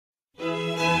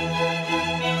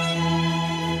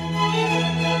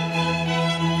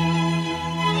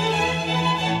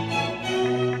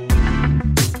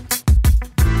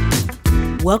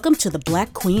Welcome to the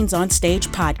Black Queens on Stage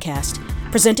podcast,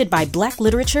 presented by Black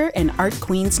Literature and Art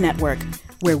Queens Network,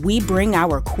 where we bring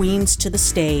our queens to the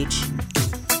stage.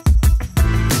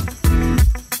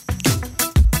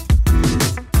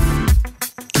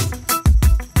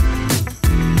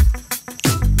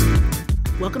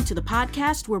 Welcome to the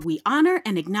podcast where we honor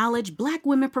and acknowledge Black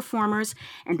women performers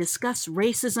and discuss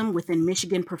racism within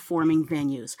Michigan performing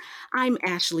venues. I'm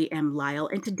Ashley M. Lyle,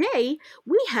 and today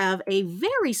we have a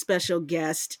very special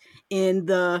guest in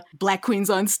the Black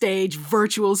Queens on Stage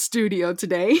virtual studio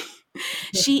today.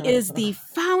 She is the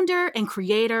founder and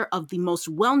creator of the most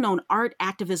well-known art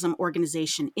activism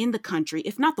organization in the country,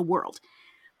 if not the world.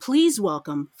 Please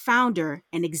welcome founder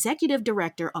and executive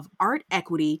director of Art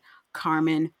Equity,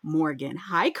 Carmen Morgan.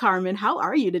 Hi, Carmen. How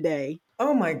are you today?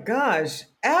 Oh my gosh,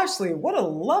 Ashley, what a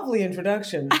lovely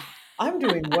introduction. I'm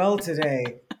doing well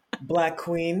today, Black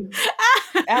Queen.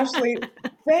 Ashley,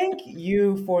 thank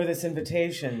you for this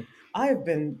invitation. I have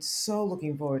been so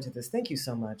looking forward to this. Thank you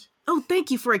so much. Oh, thank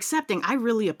you for accepting. I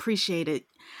really appreciate it.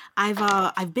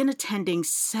 I've been attending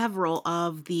several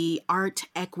of the art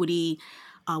equity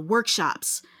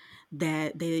workshops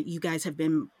that you guys have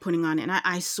been putting on, and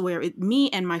I swear, me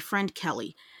and my friend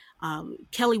Kelly.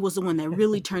 Kelly was the one that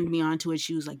really turned me on to it.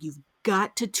 She was like, "You've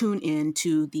got to tune in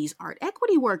to these art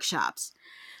equity workshops."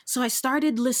 So I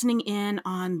started listening in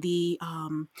on the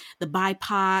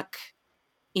BIPOC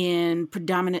in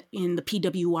the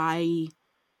PWI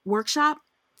workshop.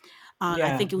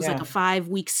 I think it was like a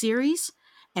 5-week series,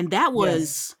 and that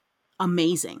was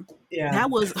amazing. Yeah, that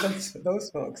was those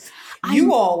folks.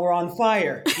 You all were on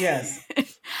fire. Yes.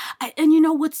 And you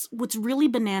know what's really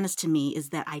bananas to me is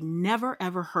that I never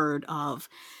ever heard of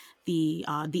the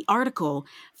article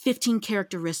 15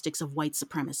 Characteristics of White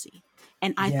Supremacy,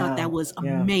 and I thought that was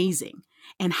amazing,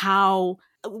 and how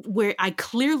where I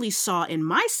clearly saw in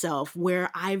myself where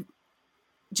I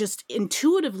just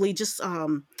intuitively just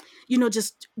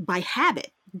by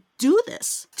habit do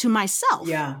this to myself.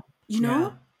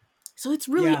 So it's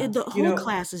really the whole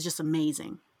class is just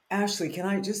amazing. Ashley,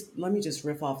 let me just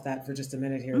riff off that for just a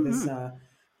minute here. Mm-hmm.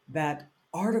 That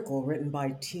article written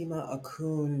by Tima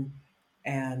Akun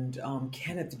and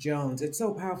Kenneth Jones, it's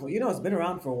so powerful. It's been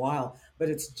around for a while, but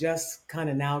it's just kind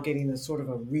of now getting a sort of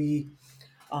a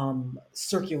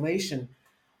circulation.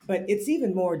 But it's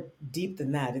even more deep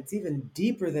than that. It's even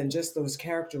deeper than just those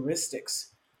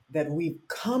characteristics that we've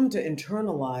come to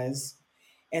internalize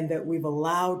and that we've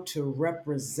allowed to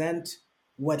represent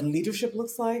what leadership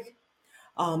looks like.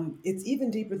 It's even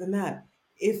deeper than that.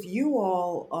 If you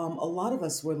all, a lot of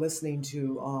us were listening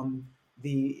to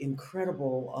the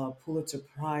incredible Pulitzer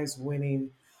Prize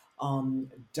winning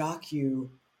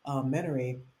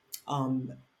documentary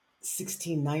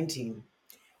 1619,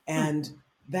 and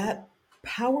that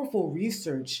powerful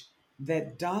research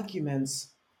that documents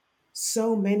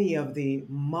so many of the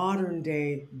modern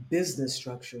day business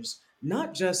structures,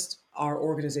 not just our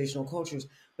organizational cultures,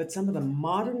 but some of the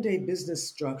modern day business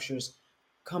structures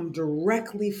come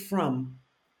directly from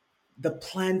the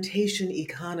plantation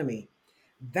economy.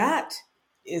 That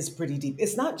is pretty deep.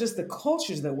 It's not just the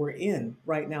cultures that we're in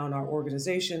right now in our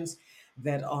organizations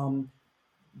that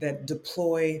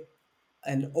deploy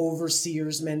an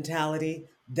overseer's mentality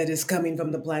that is coming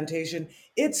from the plantation.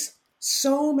 It's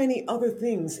so many other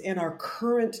things in our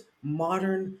current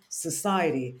modern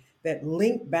society that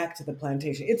link back to the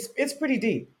plantation. It's pretty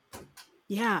deep.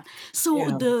 Yeah.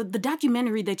 So the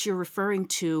documentary that you're referring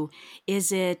to,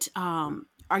 is it,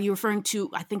 are you referring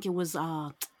to, I think it was,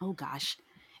 the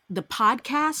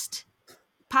podcast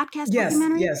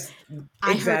documentary? Yes,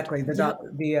 exactly.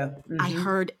 I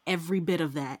heard every bit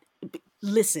of that.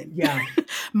 Listen,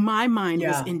 my mind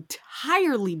was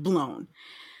entirely blown.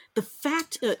 The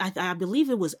fact, I believe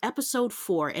it was episode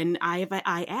 4, and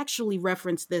I actually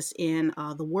referenced this in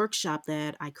the workshop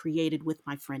that I created with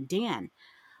my friend Dan,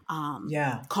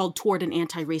 called Toward an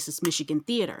Anti-Racist Michigan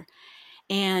Theater.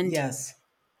 And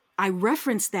I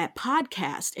referenced that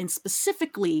podcast, and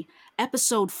specifically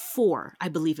episode 4, I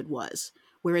believe it was,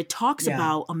 where it talks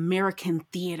about American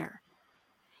theater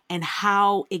and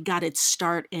how it got its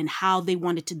start and how they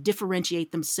wanted to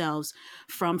differentiate themselves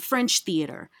from French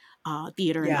theater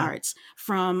and arts,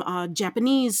 from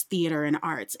Japanese theater and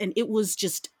arts. And it was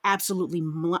just absolutely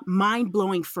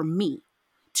mind-blowing for me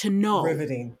to know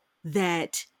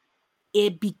that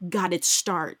it got its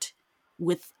start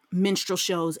with minstrel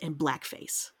shows and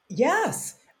blackface.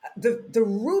 Yes. The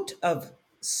root of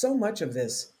so much of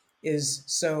this is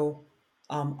so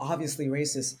obviously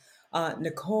racist.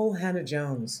 Nicole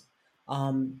Hannah-Jones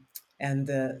and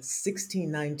the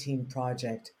 1619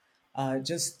 Project,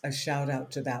 just a shout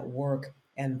out to that work.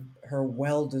 and her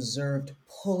well-deserved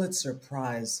Pulitzer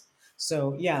Prize.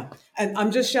 So yeah, and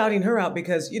I'm just shouting her out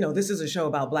because this is a show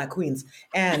about Black queens,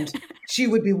 and she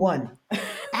would be one.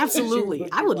 Absolutely,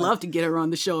 I would love to get her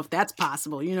on the show if that's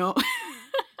possible.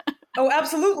 Oh,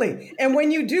 absolutely. And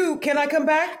when you do, can I come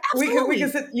back? Absolutely. We can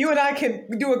sit, you and I can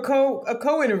do a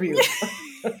co interview.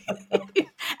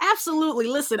 Absolutely.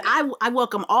 Listen, I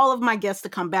welcome all of my guests to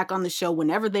come back on the show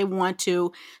whenever they want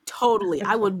to. Totally.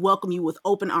 I would welcome you with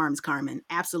open arms, Carmen.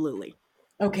 Absolutely.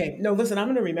 Okay. No, listen, I'm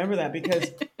going to remember that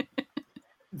because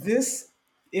this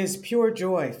is pure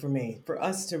joy for me, for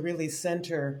us to really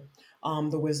center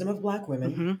the wisdom of Black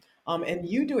women. Mm-hmm. And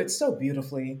you do it so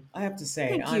beautifully, I have to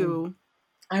say. Thank you.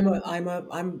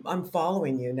 I'm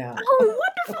following you now. Oh,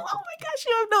 wonderful. Oh my gosh,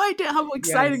 you have no idea how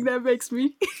exciting that makes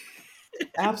me.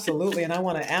 Absolutely. And I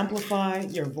want to amplify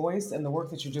your voice and the work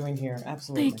that you're doing here.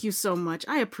 Absolutely. Thank you so much.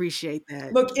 I appreciate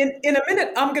that. Look, in a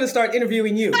minute, I'm going to start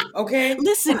interviewing you. Okay.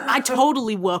 Listen, I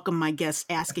totally welcome my guests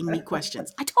asking me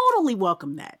questions. I totally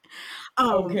welcome that.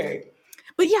 Okay.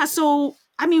 But yeah, so,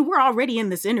 we're already in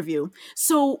this interview.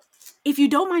 So if you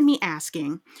don't mind me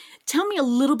asking, tell me a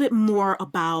little bit more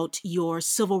about your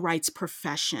civil rights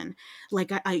profession.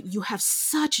 Like you have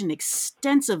such an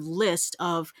extensive list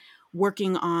of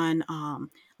working on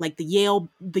like the Yale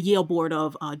Board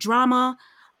of Drama,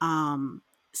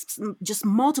 just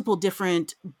multiple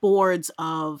different boards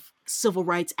of civil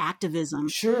rights activism.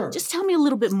 Sure. Just tell me a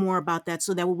little bit more about that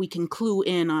so that we can clue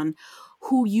in on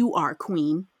who you are,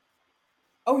 Queen.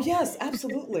 Oh, yes,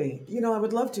 absolutely. I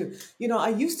would love to. I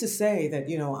used to say that,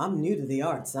 I'm new to the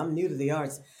arts. I'm new to the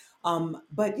arts.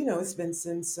 But, it's been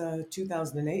since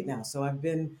 2008 now. So I've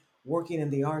been working in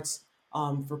the arts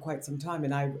for quite some time.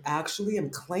 And I actually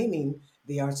am claiming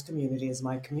the arts community as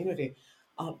my community.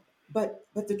 But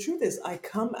the truth is, I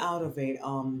come out of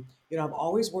I've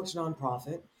always worked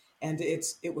nonprofit, and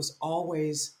it was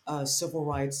always civil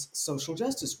rights, social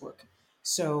justice work.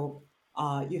 So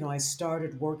I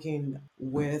started working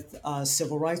with a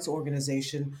civil rights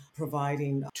organization,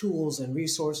 providing tools and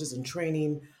resources and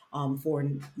training for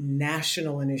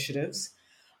national initiatives.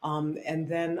 And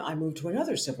then I moved to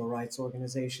another civil rights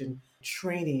organization,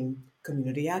 training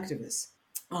community activists.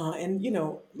 And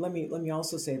let me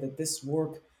also say that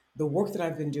the work that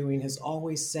I've been doing, has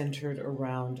always centered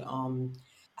around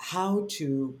how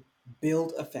to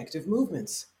build effective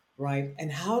movements, right?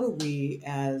 And how do we,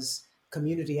 as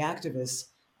community activists,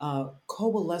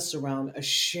 coalesce around a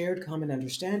shared common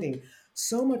understanding?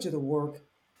 So much of the work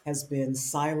has been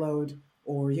siloed,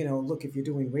 or, look, if you're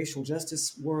doing racial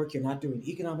justice work, you're not doing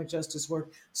economic justice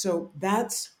work. So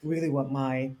that's really what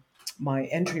my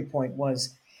entry point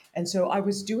was. And so I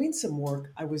was doing some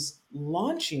work. I was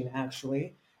launching,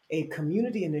 actually, a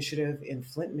community initiative in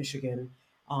Flint, Michigan,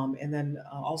 and then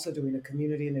also doing a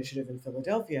community initiative in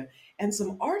Philadelphia. And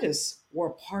some artists were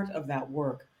part of that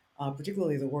work,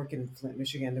 particularly the work in Flint,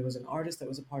 Michigan. There was an artist that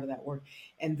was a part of that work.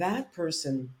 And that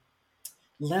person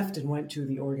left and went to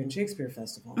the Oregon Shakespeare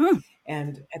Festival.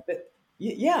 And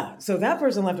so that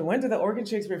person left and went to the Oregon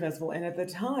Shakespeare Festival. And at the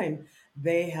time,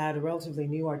 they had a relatively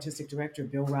new artistic director,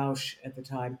 Bill Rausch, at the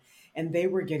time. And they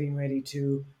were getting ready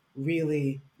to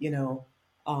really,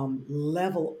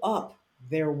 level up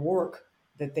their work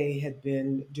that they had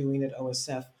been doing at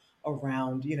OSF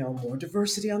around, more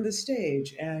diversity on the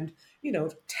stage and,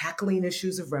 tackling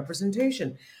issues of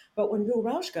representation. But when Bill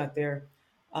Rausch got there,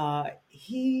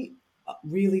 he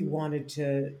really wanted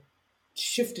to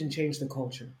shift and change the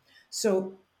culture.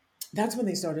 So that's when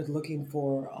they started looking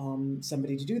for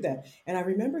somebody to do that. And I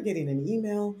remember getting an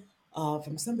email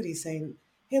from somebody saying,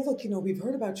 hey, look, we've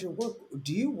heard about your work.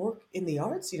 Do you work in the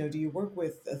arts? Do you work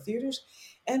with theaters?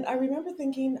 And I remember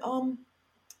thinking,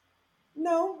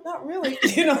 no, not really.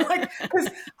 Because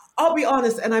I'll be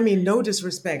honest, and I mean no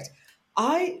disrespect.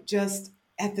 I just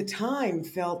at the time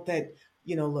felt that,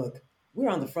 look, we're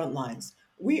on the front lines.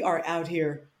 We are out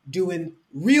here doing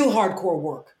real hardcore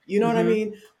work. You know what I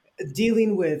mean?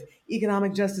 Dealing with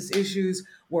economic justice issues.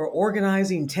 We're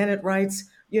organizing tenant rights.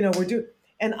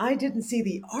 And I didn't see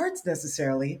the arts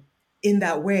necessarily in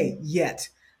that way yet.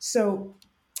 So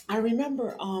I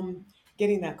remember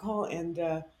getting that call,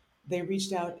 and they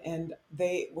reached out and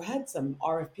they had some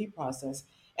RFP process,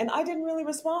 and I didn't really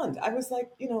respond. I was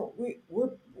like,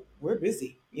 we're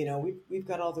busy. We've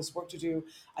got all this work to do.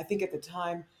 I think at the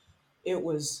time it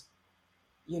was,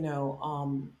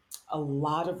 a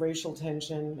lot of racial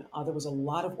tension. There was a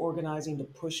lot of organizing to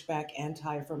push back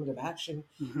anti-affirmative action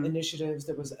initiatives.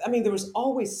 There was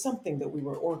always something that we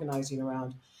were organizing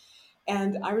around.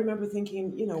 And I remember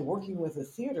thinking, working with a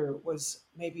theater was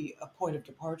maybe a point of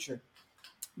departure.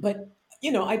 But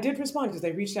I did respond because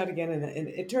they reached out again, and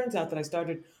it turns out that I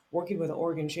started working with the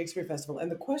Oregon Shakespeare Festival,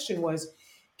 and the question was,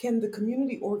 can the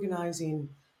community organizing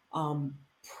um,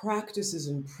 practices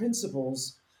and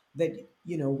principles that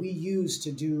we use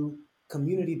to do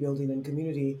community building and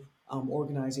community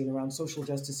organizing around social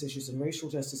justice issues and racial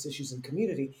justice issues in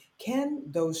community, can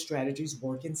those strategies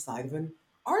work inside of an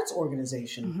arts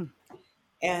organization? Mm-hmm.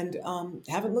 And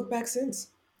haven't looked back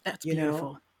since. That's You know,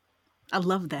 beautiful. I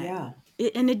love that. yeah.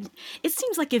 And it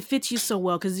seems like it fits you so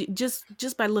well because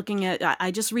just by looking at, I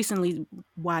just recently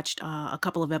watched a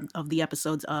couple of the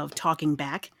episodes of Talking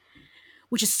Back,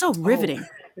 which is so Oh, riveting.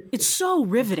 It's so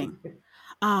riveting.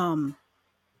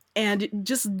 And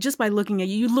just by looking at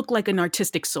you, you look like an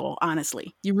artistic soul.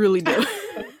 Honestly, you really do.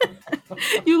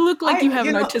 You look like I, you have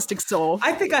an artistic soul.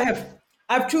 I think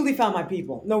I've truly found my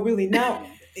people. No, really. Now,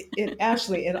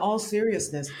 actually, in all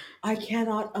seriousness, I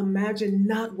cannot imagine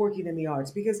not working in the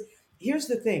arts because here's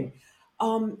the thing.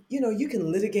 You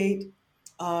can litigate,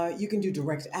 you can do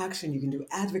direct action, you can do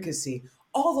advocacy.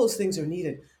 All those things are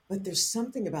needed, but there's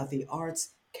something about the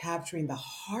arts capturing the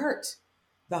hearts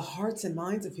and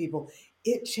minds of people.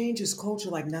 It changes culture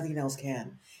like nothing else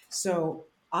can. So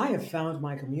I have found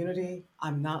my community.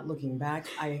 I'm not looking back.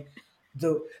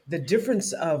 The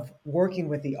difference of working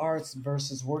with the arts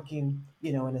versus working,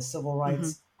 in a civil Mm-hmm.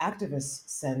 rights activist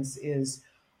sense is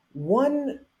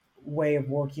one way of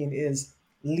working is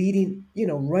leading,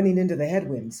 running into the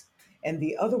headwinds. And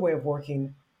the other way of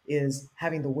working is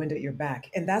having the wind at your back.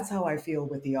 And that's how I feel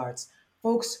with the arts.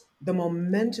 Folks, the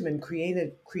momentum and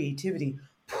creativity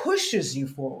pushes you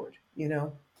forward.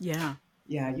 Yeah.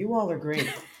 Yeah, you all are great.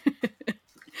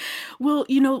 Well,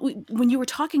 when you were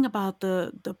talking about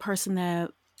the person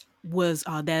that was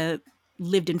that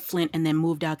lived in Flint and then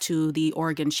moved out to the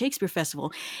Oregon Shakespeare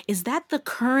Festival, is that the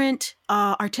current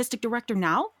artistic director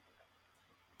now?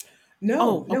 No,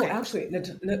 Oh, no, okay. actually,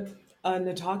 Nataki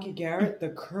Mm. Garrett, the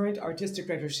current artistic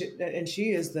director, and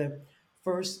she is the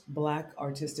first Black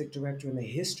artistic director in the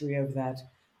history of that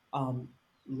um,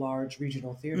 large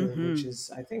regional theater, Mm-hmm. which is,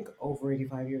 I think, over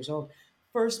 85 years old.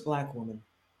 First Black woman,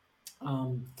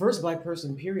 first Black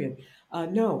person, period.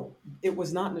 No, it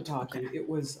was not Okay. Nataki. It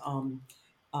was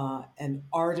an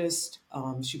artist.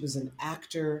 She was an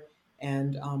actor,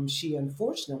 and she,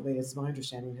 unfortunately, as my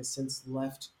understanding, has since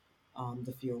left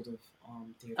the field of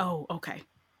theater. Oh, okay.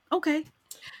 Okay.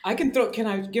 Can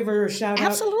I give her a shout out?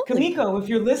 Absolutely. Kamiko, if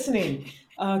you're listening,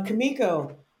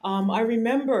 Kamiko, I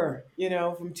remember,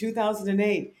 from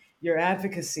 2008, your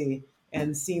advocacy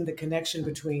and seeing the connection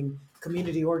between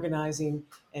community organizing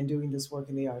and doing this work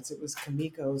in the arts. It was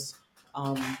Kamiko's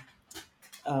um,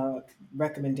 uh,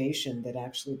 recommendation that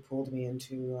actually pulled me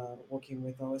into working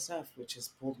with OSF, which has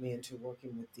pulled me into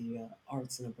working with the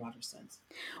arts in a broader sense.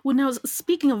 Well, now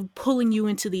speaking of pulling you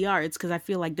into the arts, because I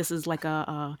feel like this is like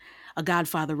a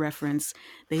Godfather reference.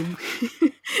 They,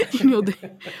 you know, they,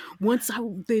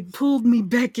 they pulled me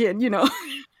back in.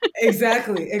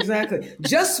 Exactly, exactly.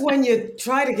 Just when you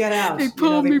try to get out, They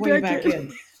pulled they me pull you back back in.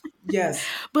 in. Yes.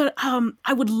 But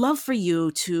I would love for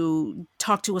you to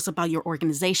talk to us about your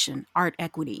organization, Art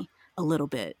Equity, a little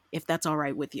bit, if that's all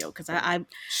right with you, because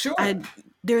Sure. I,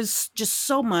 there's just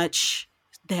so much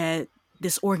that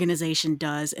this organization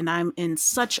does, and I'm in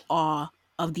such awe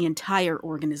of the entire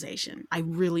organization. I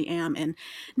really am, and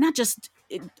not just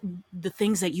the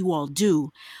things that you all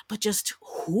do, but just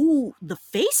who the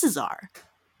faces are.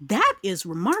 That is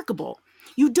remarkable.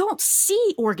 You don't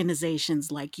see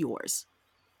organizations like yours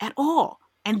at all.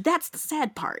 And that's the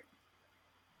sad part.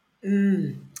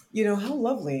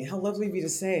 How lovely of you to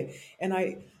say. And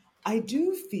I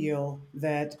do feel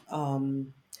that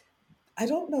I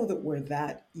don't know that we're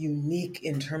that unique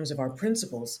in terms of our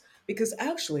principles, because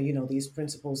actually, these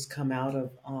principles come out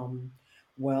of,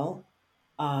 well,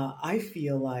 I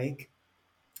feel like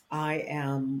I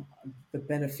am the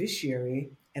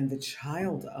beneficiary and the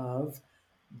child of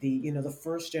the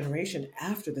first generation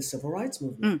after the civil rights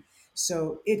movement. Mm,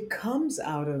 So it comes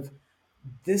out of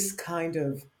this kind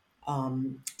of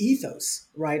ethos,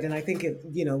 right? And I think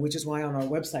which is why on our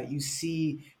website you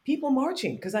see people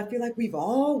marching, because I feel like we've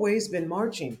always been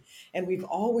marching and we've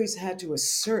always had to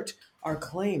assert our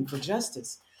claim for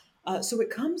justice. So it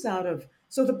comes out of,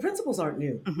 so the principles aren't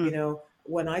new. hmm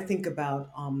When I think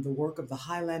about the work of the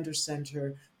Highlander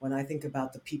Center, when I think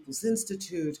about the People's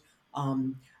Institute,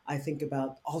 I think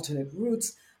about alternate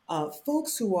routes,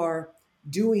 folks who are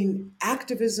doing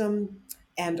activism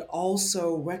and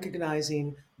also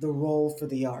recognizing the role for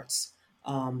the arts.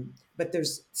 But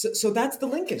there's so that's the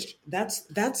linkage.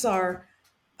 That's our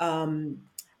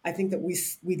I think that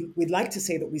we'd like to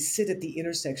say that we sit at the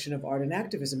intersection of art and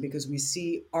activism because we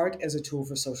see art as a tool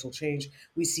for social change.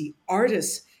 We see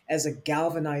artists as a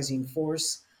galvanizing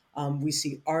force. We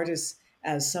see artists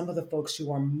as some of the folks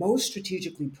who are most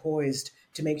strategically poised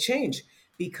to make change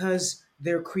because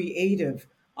they're creative.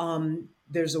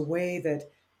 There's a way that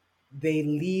they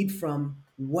lead from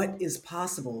what is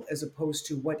possible as opposed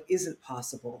to what isn't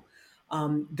possible.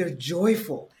 They're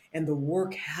joyful, and the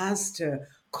work has to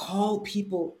call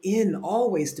people in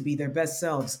always to be their best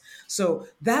selves. So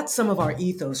that's some of our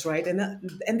ethos, right?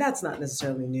 And that's not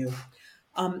necessarily new.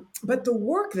 But the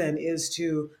work then is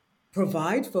to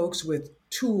provide folks with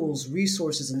tools,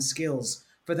 resources, and skills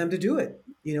for them to do it.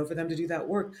 For them to do that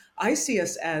work. I see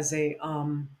us as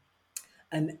an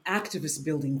activist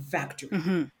building factory,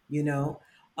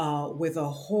 Mm-hmm. with a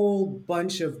whole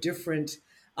bunch of different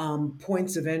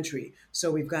points of entry.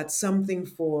 So we've got something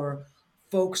for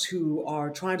folks who are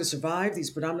trying to survive these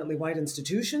predominantly white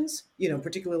institutions,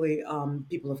 particularly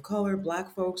people of color,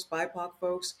 Black folks, BIPOC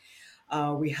folks.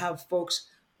 We have folks,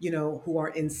 who are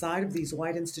inside of these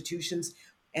white institutions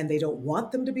and they don't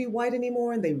want them to be white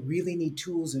anymore. And they really need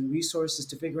tools and resources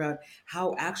to figure out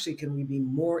how actually can we be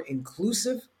more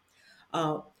inclusive.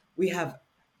 We have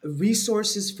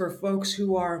resources for folks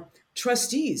who are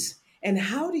trustees. And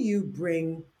how do you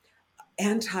bring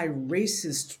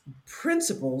anti-racist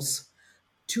principles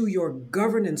to your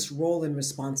governance role and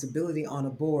responsibility on a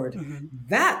board? Mm-hmm.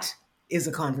 That is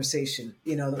a conversation,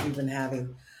 that we've been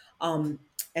having.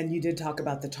 And you did talk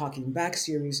about the Talking Back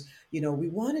series. We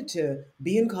wanted to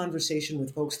be in conversation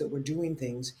with folks that were doing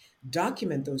things,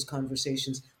 document those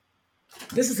conversations.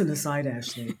 This is an aside,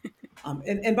 Ashley.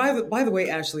 And by the way,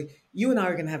 Ashley, you and I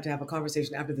are going to have a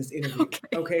conversation after this interview,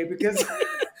 okay? Because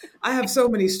I have so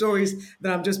many stories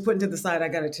that I'm just putting to the side. I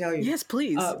got to tell you. Yes,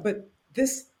 please. But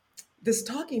this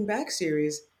Talking Back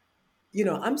series,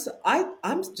 I'm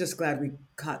just glad we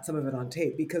caught some of it on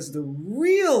tape because the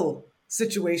real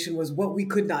situation was what we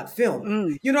could not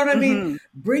film. You know what I mean? Mm-hmm.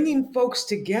 Bringing folks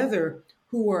together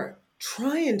who are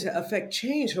trying to affect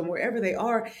change from wherever they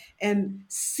are and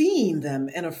seeing them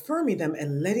and affirming them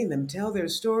and letting them tell their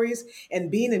stories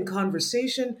and being in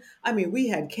conversation. I mean, we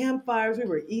had campfires, we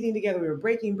were eating together, we were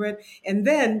breaking bread, and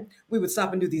then we would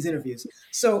stop and do these interviews.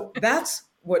 So that's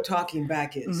what Talking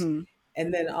Back is. Mm-hmm.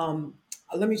 And then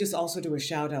let me just also do a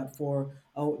shout out for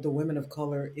the women of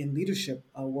color in leadership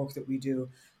work that we do.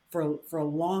 For a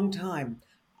long time,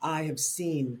 I have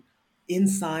seen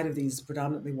inside of these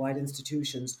predominantly white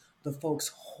institutions, the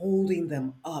folks holding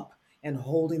them up and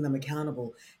holding them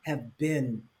accountable have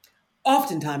been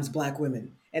oftentimes Black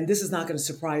women. And this is not going to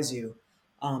surprise you,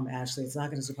 Ashley. It's not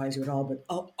going to surprise you at all, but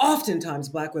oftentimes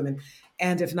Black women.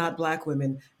 And if not Black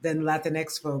women, then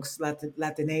Latinx folks,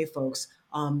 Latina folks,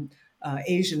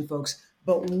 Asian folks,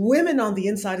 but women on the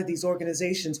inside of these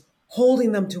organizations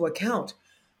holding them to account.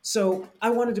 So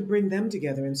I wanted to bring them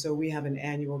together. And so we have an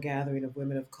annual gathering of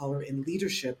women of color in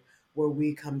leadership where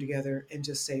we come together and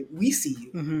just say, we see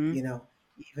you, Mm-hmm.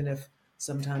 Even if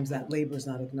sometimes that labor is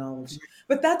not acknowledged.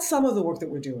 But that's some of the work that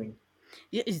we're doing.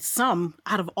 It's some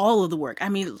out of all of the work. I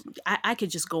mean, I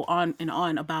could just go on and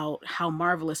on about how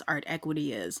marvelous art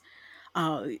equity is.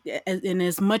 And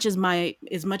as much as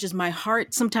my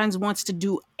heart sometimes wants to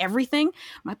do everything,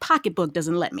 my pocketbook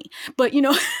doesn't let me. But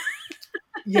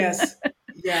Yes.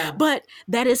 Yeah. But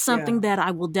that is something that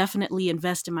I will definitely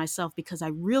invest in myself because I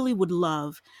really would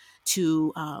love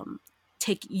to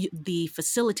take the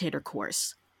facilitator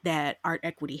course that Art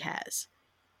Equity has.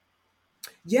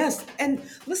 Yes. And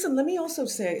listen, let me also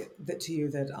say that to you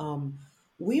that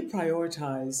we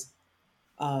prioritize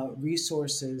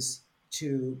resources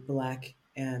to Black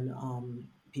and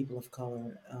people of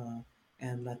color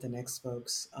and Latinx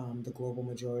folks, the global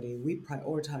majority. We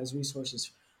prioritize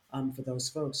resources for those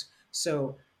folks.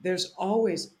 So there's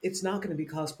always, it's not going to be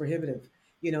cost prohibitive.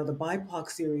 The BIPOC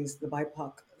series, the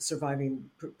BIPOC Surviving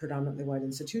Predominantly White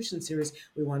Institution series,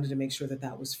 we wanted to make sure that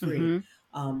that was free.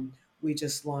 Mm-hmm. We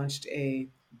just launched a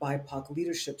BIPOC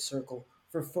leadership circle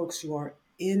for folks who are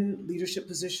in leadership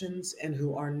positions and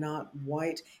who are not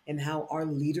white and how our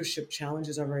leadership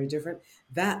challenges are very different.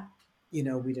 That, we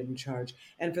didn't charge.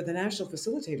 And for the National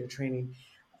Facilitator Training,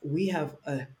 we have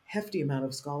a hefty amount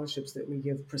of scholarships that we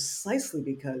give precisely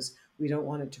because we don't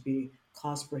want it to be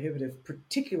cost prohibitive,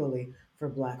 particularly for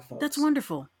Black folks. That's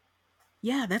wonderful.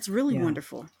 Yeah, that's really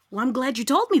wonderful. Well, I'm glad you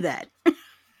told me that.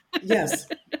 Yes,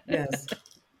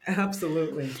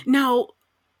 absolutely. Now,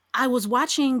 I was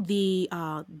watching the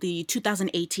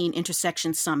 2018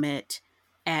 Intersection Summit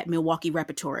at Milwaukee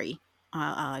Repertory.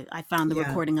 I found the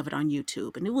recording of it on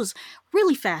YouTube, and it was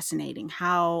really fascinating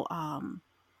how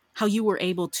how you were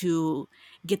able to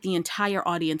get the entire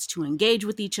audience to engage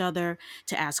with each other,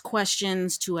 to ask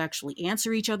questions, to actually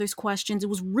answer each other's questions.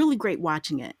 It was really great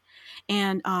watching it.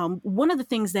 And one of the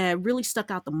things that really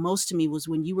stuck out the most to me was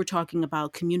when you were talking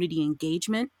about community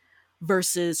engagement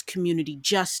versus community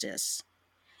justice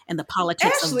and the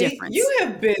politics of Ashley, difference. you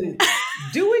have been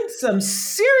doing some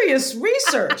serious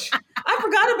research. I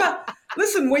forgot about,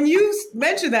 listen, when you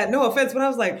mentioned that, no offense, but I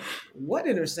was like, what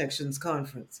intersections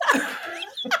conference?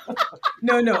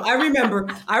 No, I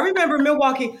remember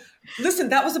Milwaukee. Listen,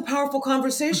 that was a powerful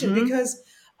conversation because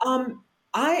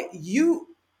I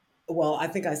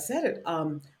think I said it.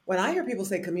 When I hear people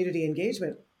say community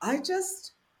engagement, I'm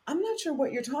not sure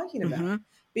what you're talking about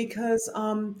because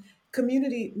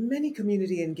many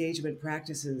community engagement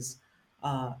practices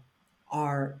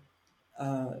are,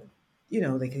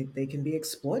 they can be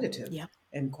exploitative. Yeah.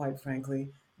 And quite frankly,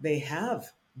 they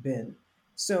have been.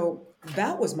 So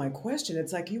that was my question.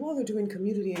 It's like you all are doing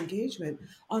community engagement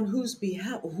on whose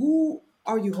behalf? Who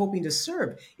are you hoping to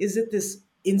serve? Is it this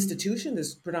institution,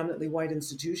 this predominantly white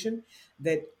institution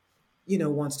that,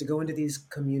 wants to go into these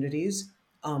communities,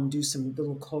 do some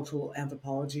little cultural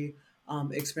anthropology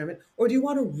experiment, or do you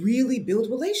want to really build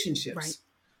relationships?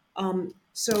 Right.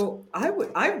 So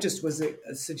I just was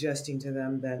suggesting to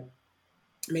them that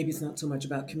maybe it's not so much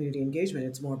about community engagement;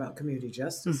 it's more about community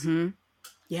justice.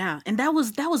 Yeah, and that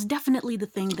was definitely the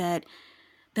thing that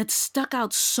stuck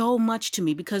out so much to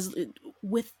me, because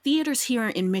with theaters here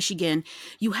in Michigan,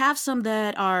 you have some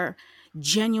that are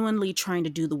genuinely trying to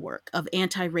do the work of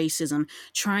anti-racism,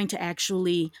 trying to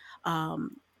actually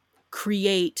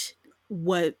create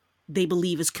what they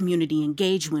believe is community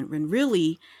engagement, when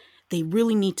really they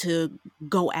really need to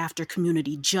go after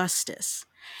community justice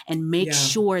and make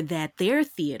sure that their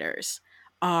theaters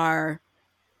are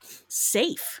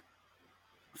safe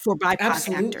for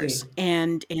BIPOC actors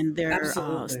and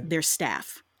their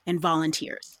staff and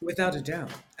volunteers. Without a doubt.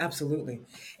 Absolutely.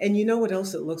 And you know what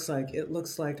else it looks like? It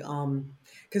looks like,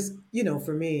 because,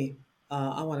 for me,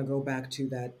 I want to go back to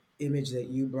that image that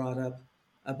you brought up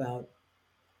about,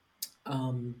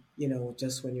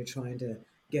 just when you're trying to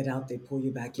get out, they pull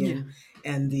you back in.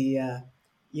 Yeah. And the,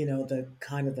 the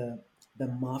kind of the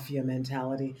mafia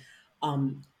mentality.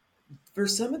 For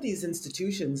some of these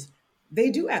institutions, they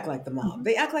do act like the mob.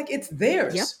 They act like it's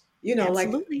theirs. Yep.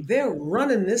 Absolutely. Like they're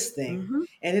running this thing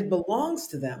and it belongs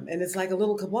to them. And it's like a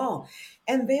little cabal.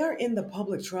 And they are in the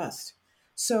public trust.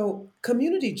 So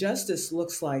community justice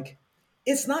looks like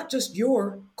it's not just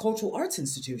your cultural arts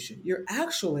institution. You're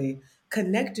actually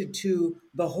connected to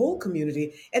the whole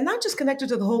community, and not just connected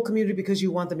to the whole community because you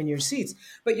want them in your seats,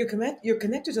 but you're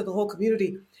connected to the whole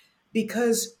community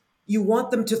because you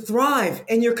want them to thrive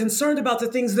and you're concerned about the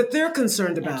things that they're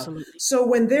concerned about. Absolutely. So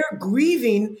when they're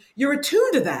grieving, you're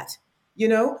attuned to that.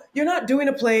 You're not doing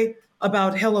a play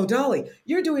about Hello Dolly.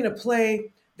 You're doing a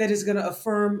play that is going to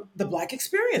affirm the Black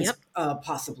experience,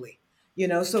 possibly.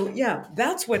 So yeah,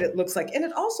 that's what it looks like. And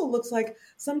it also looks like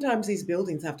sometimes these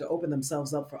buildings have to open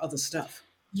themselves up for other stuff.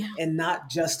 Yeah. And not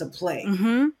just a play.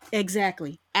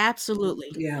 Exactly.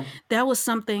 Absolutely. Yeah. That was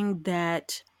something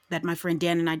that my friend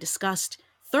Dan and I discussed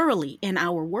thoroughly in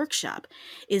our workshop,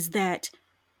 is that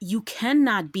you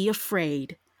cannot be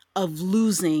afraid of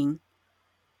losing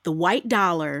the white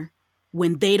dollar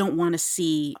when they don't want to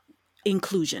see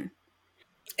inclusion.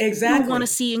 Exactly. If you want to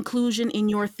see inclusion in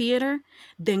your theater,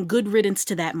 then good riddance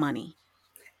to that money.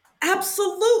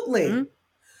 Absolutely.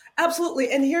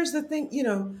 Absolutely. And here's the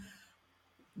thing,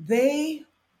 they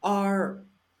are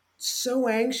so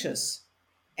anxious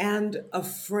and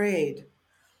afraid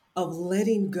of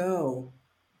letting go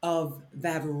of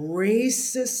that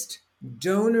racist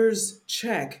donor's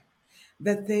check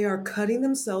that they are cutting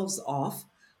themselves off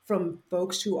from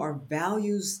folks who are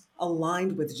values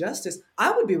aligned with justice.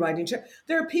 I would be writing check.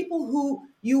 There are people who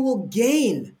you will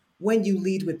gain when you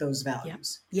lead with those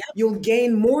values. Yep. You'll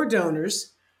gain more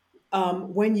donors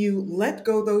when you let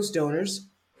go those donors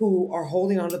who are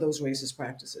holding on to those racist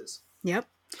practices. Yep.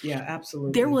 Yeah,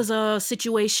 absolutely. There was a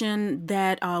situation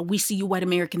that We See You White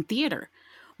American Theater,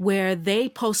 where they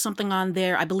post something on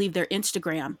I believe their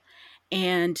Instagram.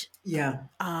 And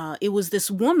it was this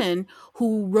woman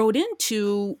who wrote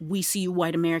into We See You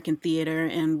White American Theater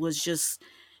and was just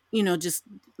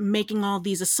making all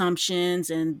these assumptions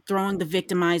and throwing the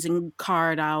victimizing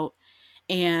card out.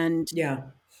 And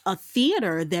a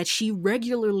theater that she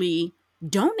regularly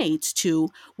donates to,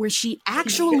 where she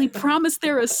actually promised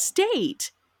their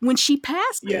estate when she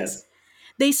passes. Yes.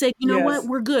 They said, you know what?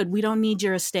 We're good. We don't need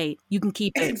your estate. You can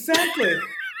keep it.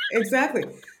 Exactly.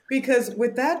 Because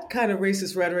with that kind of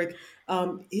racist rhetoric,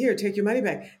 here, take your money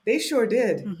back. They sure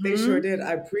did. They sure did.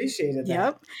 I appreciated that.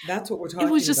 Yep. That's what we're talking It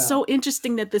about. was just so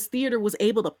interesting that this theater was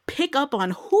able to pick up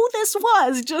on who this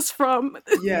was just from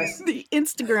the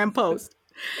Instagram post.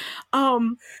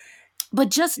 But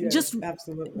just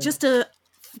to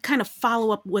kind of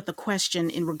follow up with a question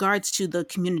in regards to the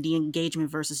community engagement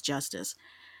versus justice.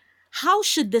 How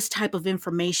should this type of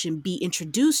information be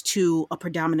introduced to a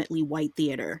predominantly white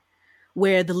theater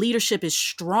where the leadership is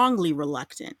strongly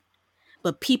reluctant,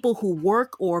 but people who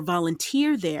work or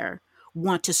volunteer there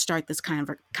want to start this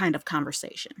kind of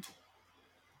conversation?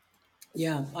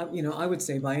 Yeah, I would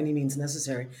say by any means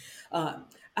necessary.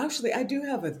 Actually, I do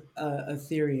have a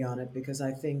theory on it because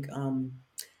I think, and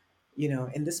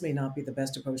this may not be the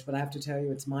best approach, but I have to tell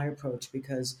you it's my approach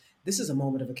because this is a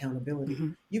moment of accountability.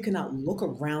 Mm-hmm. You cannot look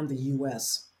around the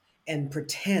U.S. and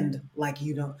pretend like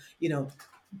you don't,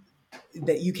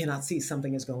 that you cannot see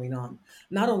something is going on.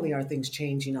 Not only are things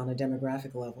changing on a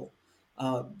demographic level,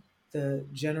 the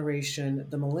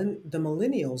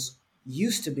millennials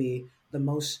used to be the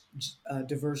most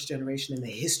diverse generation in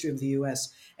the history of the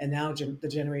U.S., and now the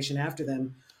generation after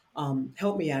them.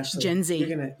 Help me, Ashley. Gen Z.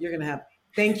 You're gonna have.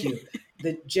 Thank you.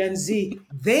 The Gen Z.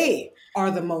 They are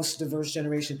the most diverse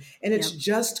generation, and it's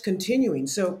just continuing.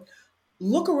 So,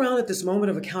 look around at this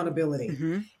moment of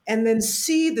accountability, and then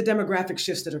see the demographic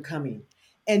shifts that are coming.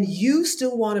 And you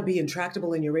still want to be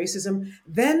intractable in your racism,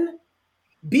 then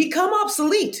become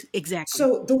obsolete. Exactly.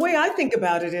 So the way I think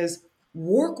about it is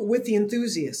work with the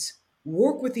enthusiasts.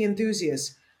 Work with the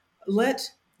enthusiasts.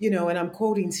 Let, and I'm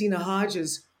quoting Sina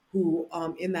Hodges, who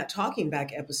in that Talking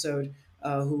Back episode,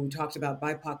 who talked about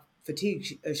BIPOC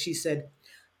fatigue, she said,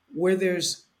 where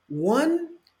there's one,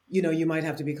 you might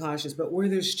have to be cautious, but where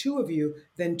there's two of you,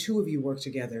 then two of you work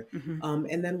together.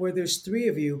 And then where there's three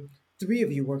of you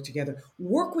work together.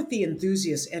 Work with the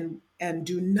enthusiasts and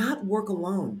do not work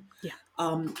alone. Yeah.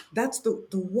 That's the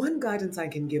one guidance I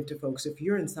can give to folks. If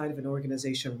you're inside of an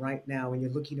organization right now and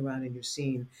you're looking around and you're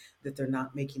seeing that they're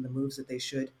not making the moves that they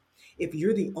should, if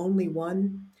you're the only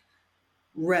one,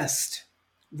 rest,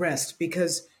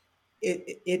 because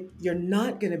you're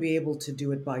not going to be able to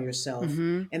do it by yourself.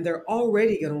 And they're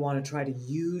already going to want to try to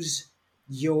use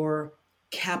your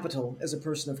capital as a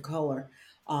person of color.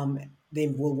 They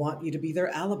will want you to be their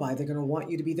alibi. They're going to want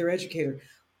you to be their educator.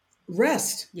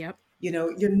 Rest. Yep.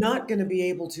 You're not going to be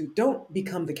able to, don't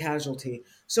become the casualty.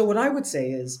 So what I would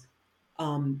say is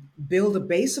build a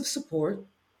base of support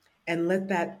and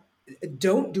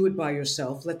don't do it by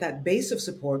yourself. Let that base of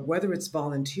support, whether it's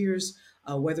volunteers,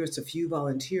 whether it's a few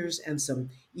volunteers and some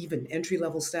even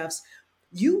entry-level staffs,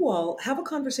 you all have a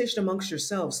conversation amongst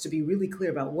yourselves to be really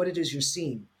clear about what it is you're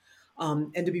seeing,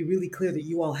 and to be really clear that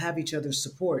you all have each other's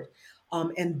support.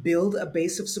 And build a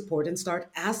base of support and start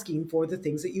asking for the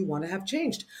things that you want to have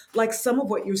changed. Like some of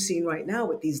what you're seeing right now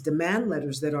with these demand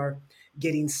letters that are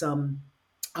getting some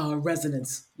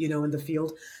resonance, in the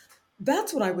field.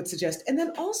 That's what I would suggest. And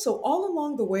then also all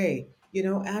along the way,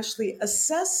 Ashley,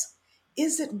 assess,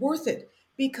 is it worth it?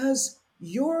 Because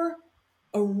you're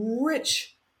a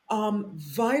rich,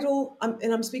 vital,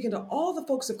 and I'm speaking to all the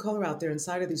folks of color out there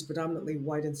inside of these predominantly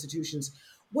white institutions.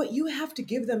 What you have to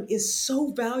give them is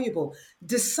so valuable.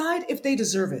 Decide if they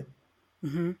deserve it.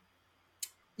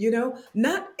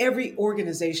 Not every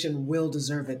organization will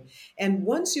deserve it. And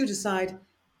once you decide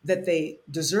that they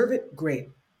deserve it, great.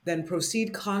 Then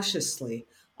proceed cautiously.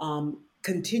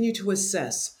 Continue to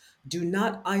assess. Do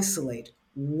not isolate.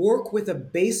 Work with a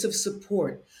base of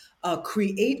support.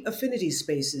 Create affinity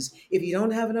spaces. If you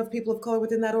don't have enough people of color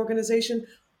within that organization,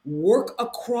 work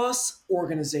across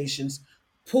organizations.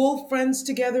 Pull friends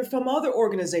together from other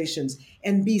organizations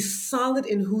and be solid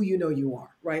in who you know you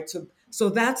are, right? So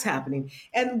that's happening.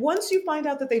 And once you find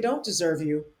out that they don't deserve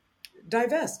you,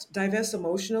 divest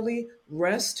emotionally,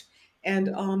 rest. And,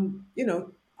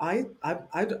 I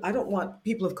don't want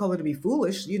people of color to be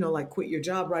foolish, like quit your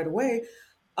job right away.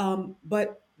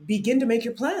 But begin to make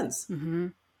your plans.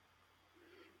 Begin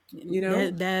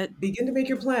to make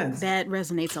your plans. That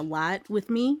resonates a lot with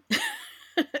me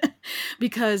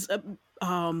because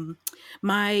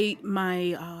my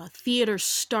theater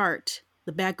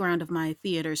the background of my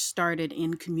theater started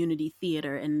in community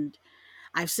theater, and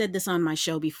I've said this on my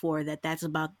show before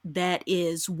that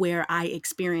is where I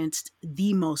experienced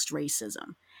the most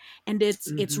racism. And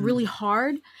it's really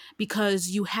hard because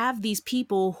you have these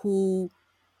people who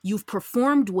you've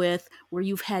performed with, where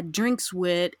you've had drinks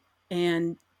with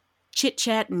and chit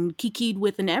chat and kikied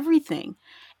with and everything.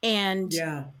 And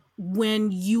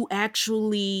when you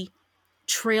actually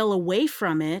trail away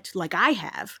from it, like I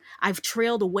have. I've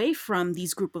trailed away from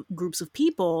these groups of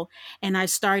people, and I've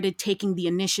started taking the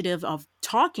initiative of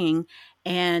talking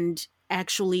and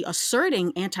actually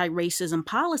asserting anti-racism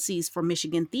policies for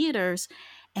Michigan theaters,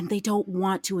 and they don't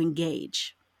want to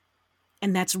engage.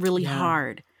 And that's really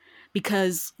hard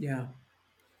because,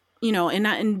 you know,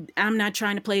 and I'm not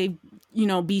trying to play, you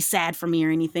know, be sad for me or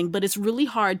anything, but it's really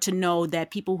hard to know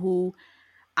that people who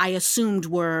I assumed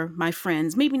were my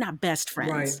friends, maybe not best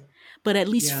friends, but at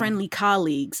least friendly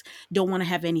colleagues, don't want to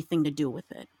have anything to do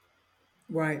with it.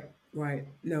 Right.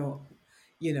 No,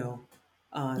 you know,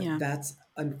 that's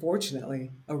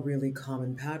unfortunately a really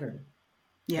common pattern.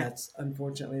 Yeah. That's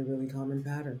unfortunately a really common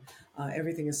pattern.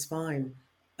 Everything is fine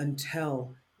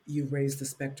until you raise the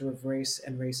specter of race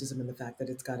and racism and the fact that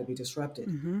it's got to be disrupted.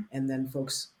 And then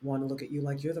folks want to look at you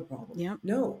like you're the problem. Yep.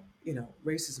 No, you know,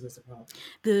 racism is the problem.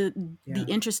 The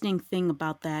interesting thing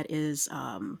about that is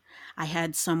I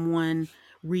had someone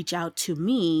reach out to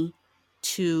me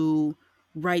to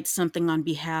write something on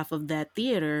behalf of that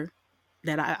theater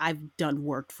that I've done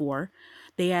work for.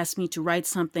 They asked me to write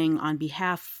something on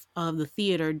behalf of the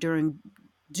theater during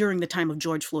the time of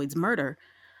George Floyd's murder,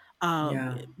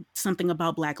 something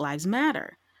about Black Lives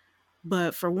Matter.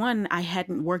 But for one, I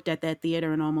hadn't worked at that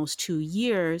theater in almost 2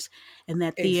 years, and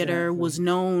that theater was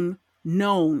known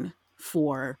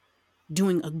for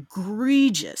doing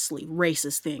egregiously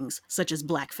racist things such as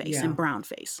blackface and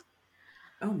brownface.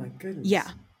 Oh my goodness. Yeah.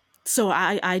 So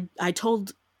I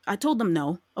told them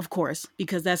no, of course,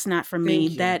 because that's not for me.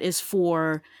 That is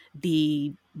for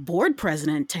the board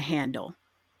president to handle,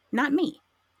 not me.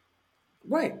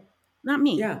 Right. Not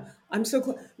me. Yeah. I'm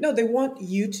so no, they want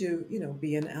you to, you know,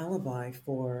 be an alibi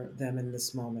for them in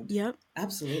this moment. Yep.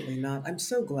 Absolutely not. I'm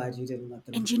so glad you didn't let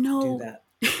them and you know, do that.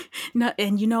 No,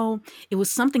 and you know, it was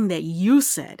something that you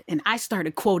said, and I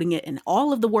started quoting it in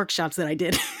all of the workshops that I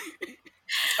did.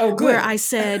 Oh, good. Where I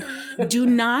said, do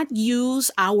not use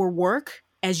our work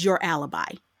as your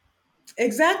alibi.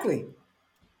 Exactly.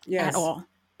 Yes. At all.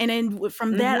 And then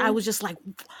from that, I was just like,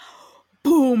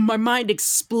 boom, my mind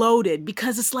exploded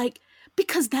because it's like,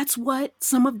 because that's what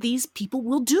some of these people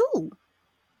will do.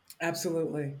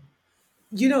 Absolutely.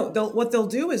 You know, what they'll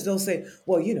do is they'll say,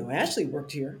 well, you know, Ashley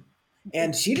worked here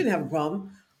and she didn't have a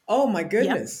problem. Oh my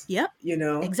goodness. Yep. You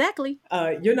know, exactly.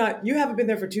 You haven't been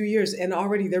there for 2 years and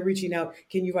already they're reaching out.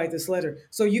 Can you write this letter?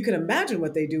 So you can imagine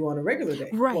what they do on a regular day.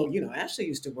 Right. Well, you know, Ashley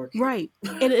used to work here. Right.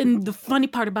 and the funny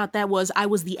part about that was I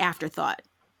was the afterthought.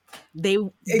 They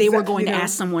were going to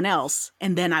ask someone else,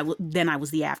 and then I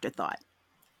was the afterthought.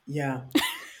 Yeah.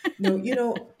 No, you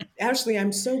know, Ashley,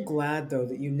 I'm so glad though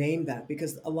that you named that,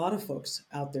 because a lot of folks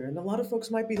out there, and a lot of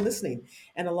folks might be listening,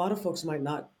 and a lot of folks might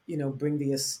not, you know, bring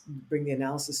the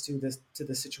analysis to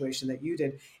the situation that you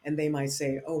did, and they might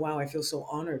say, "Oh wow, I feel so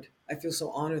honored. I feel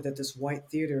so honored that this white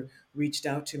theater reached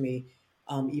out to me,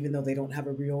 even though they don't have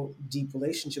a real deep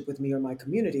relationship with me or my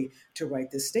community, to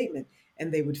write this statement."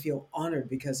 And they would feel honored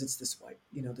because it's this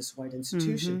white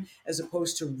institution, as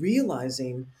opposed to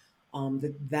realizing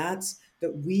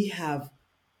that we have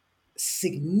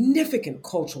significant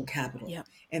cultural capital,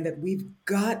 and that we've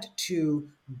got to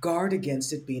guard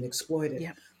against it being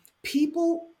exploited.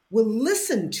 People will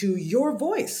listen to your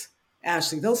voice,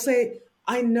 Ashley. They'll say,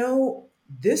 I know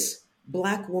this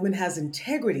Black woman has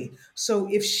integrity. So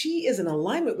if she is in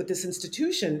alignment with this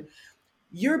institution,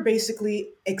 you're basically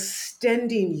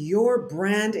extending your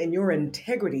brand and your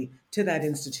integrity to that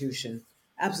institution.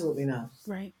 Absolutely not.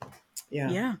 Right.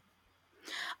 Yeah.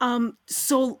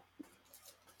 So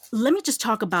let me just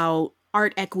talk about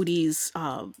Art Equity's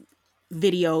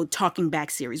video Talking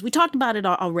Back series. We talked about it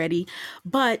already,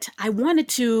 but I wanted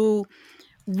to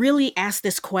really ask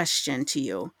this question to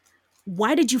you.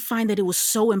 Why did you find that it was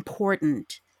so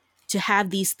important to have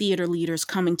these theater leaders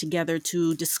coming together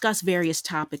to discuss various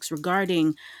topics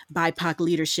regarding BIPOC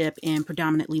leadership in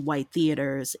predominantly white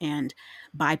theaters and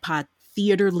BIPOC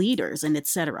theater leaders and et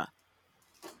cetera?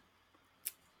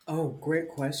 Oh, great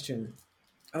question.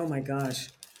 Oh my gosh.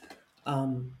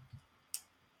 I'm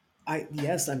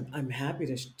happy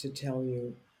to tell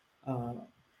you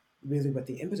really what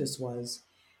the impetus was,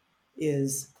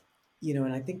 is, you know,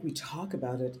 and I think we talk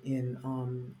about it in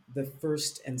the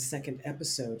first and second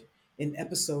episode. In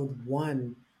episode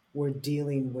 1, we're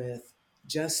dealing with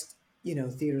just, you know,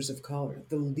 theaters of color,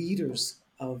 the leaders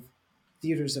of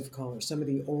theaters of color, some of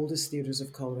the oldest theaters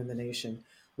of color in the nation.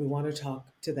 We want to talk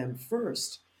to them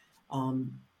first,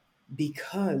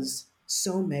 because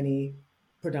so many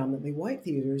predominantly white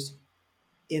theaters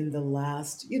in the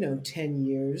last, 10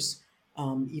 years,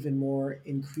 even more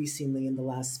increasingly in the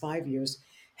last 5 years,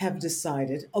 have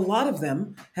decided, a lot of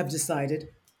them have decided,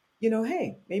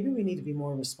 hey, maybe we need to be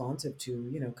more responsive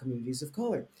to, communities of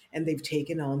color. And they've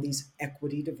taken on these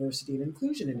equity, diversity, and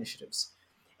inclusion initiatives.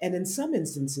 And in some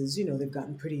instances, they've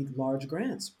gotten pretty large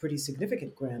grants, pretty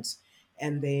significant grants,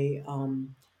 and they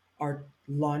are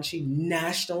launching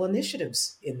national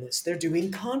initiatives in this. They're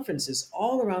doing conferences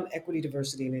all around equity,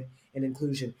 diversity, and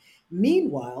inclusion.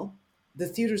 Meanwhile, the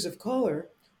theaters of color,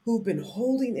 who've been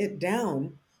holding it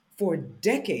down for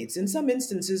decades, in some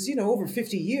instances, over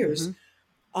 50 years,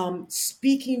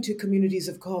 speaking to communities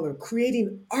of color,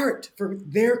 creating art for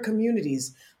their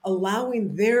communities,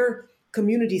 allowing their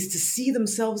communities to see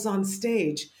themselves on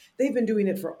stage. They've been doing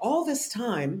it for all this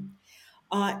time.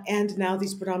 And now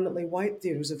these predominantly white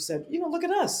theaters have said, look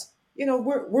at us.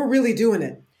 We're really doing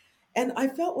it. And I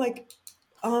felt like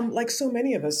so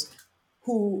many of us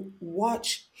who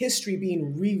watch history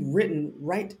being rewritten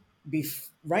right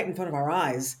in front of our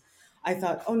eyes, I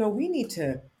thought, oh no, we need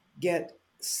to get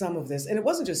some of this. And it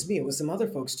wasn't just me, it was some other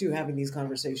folks too having these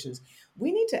conversations.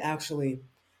 We need to actually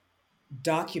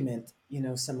document,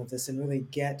 some of this and really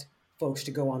get folks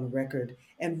to go on record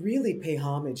and really pay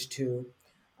homage to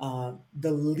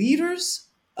the leaders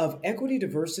of equity,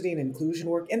 diversity, and inclusion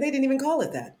work. And they didn't even call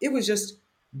it that. It was just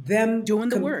them doing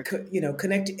the work,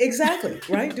 connecting. Exactly,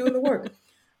 right? Doing the work.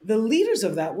 The leaders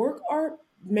of that work are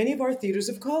many of our theaters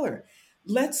of color.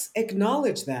 Let's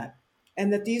acknowledge that.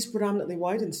 And that these predominantly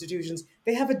white institutions,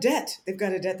 they have a debt. They've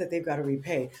got a debt that they've got to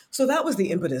repay. So that was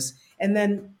the impetus. And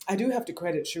then I do have to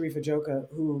credit Sharif Ajoka,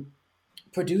 who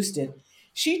produced it.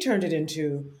 She turned it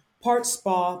into part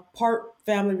spa, part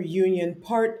family reunion,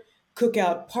 part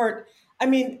cookout,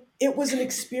 it was an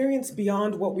experience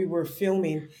beyond what we were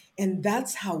filming. And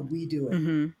that's how we do it.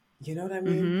 Mm-hmm. You know what I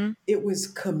mean? Mm-hmm. It was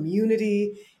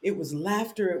community, it was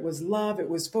laughter, it was love, it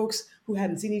was folks who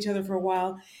hadn't seen each other for a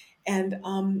while. And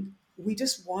we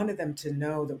just wanted them to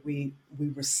know that we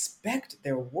respect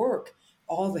their work,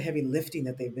 all the heavy lifting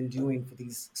that they've been doing for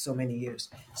these so many years.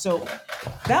 So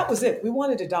that was it. We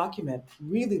wanted to document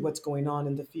really what's going on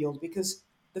in the field, because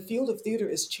the field of theater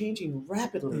is changing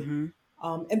rapidly. Mm-hmm.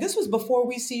 And this was before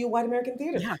We See You White American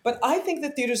Theater. Yeah. But I think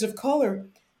that theaters of color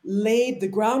laid the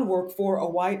groundwork for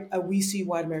a We See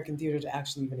White American Theater to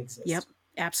actually even exist. Yep,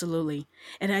 absolutely.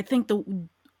 And I think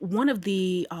one of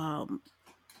the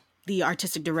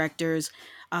artistic directors,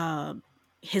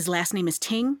 his last name is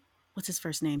Ting. What's his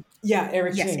first name? Yeah,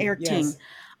 Eric Ting. Yes, Eric Ting.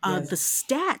 Yes. The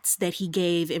stats that he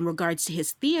gave in regards to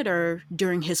his theater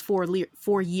during his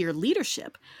 4-year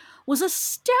leadership was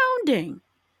astounding.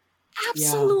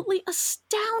 Absolutely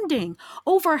astounding.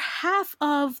 Over half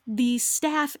of the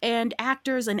staff and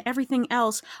actors and everything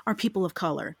else are people of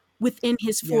color within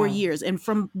his 4 years. And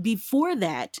from before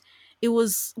that, it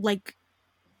was like,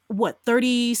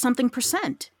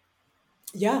 30-something%.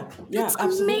 Yeah, That's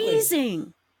absolutely.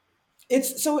 Amazing. It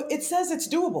says it's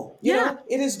doable. You know,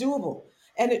 it is doable.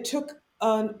 And it took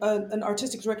an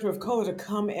artistic director of color to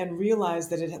come and realize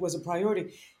that it was a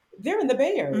priority. They're in the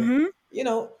Bay Area.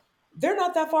 Mm-hmm. They're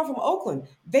not that far from Oakland.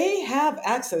 They have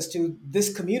access to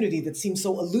this community that seems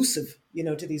so elusive,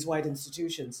 to these white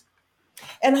institutions.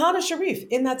 And Hana Sharif,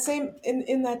 in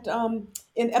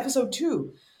episode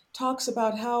 2, talks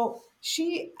about how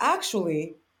she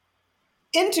actually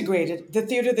integrated the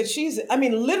theater that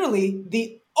literally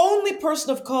the only person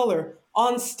of color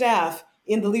on staff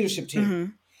in the leadership team. Mm-hmm.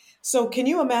 So can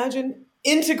you imagine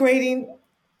integrating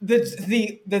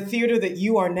the theater that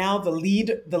you are now the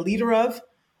leader of?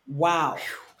 Wow.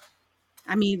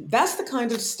 That's the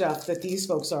kind of stuff that these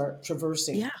folks are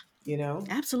traversing. Yeah.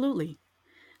 Absolutely.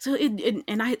 So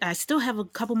and I still have a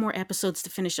couple more episodes to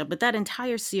finish up, but that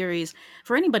entire series,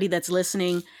 for anybody that's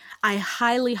listening, I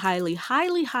highly, highly,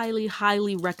 highly, highly,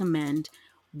 highly recommend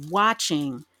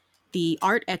watching the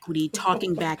Art Equity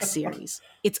Talking Back series.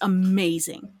 It's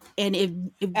amazing. And it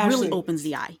Ashley, really opens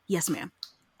the eye. Yes, ma'am.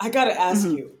 I got to ask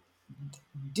you,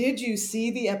 did you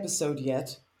see the episode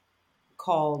yet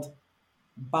called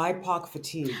BIPOC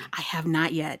Fatigue? I have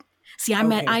not yet. See,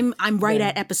 I'm right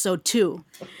at episode 2.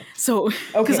 So,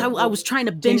 because I was trying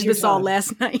to binge this all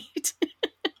last night.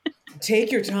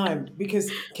 Take your time, because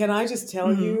can I just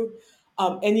tell you,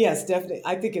 and yes, definitely,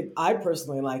 I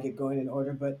personally like it going in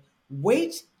order, but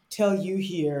wait till you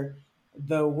hear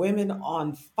the women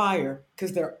on fire,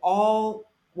 because they're all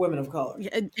women of color.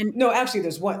 No, actually,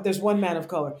 there's one man of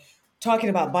color talking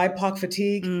about BIPOC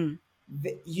fatigue.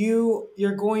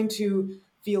 You're going to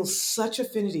feel such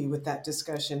affinity with that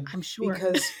discussion. I'm sure.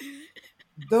 Because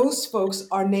those folks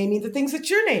are naming the things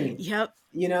that you're naming. Yep.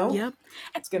 Yep.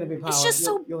 It's going to be powerful. It's just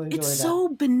you'll enjoy that. So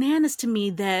bananas to me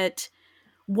that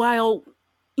while,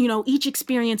 each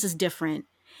experience is different,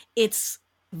 it's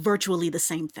virtually the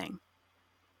same thing.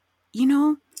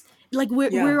 like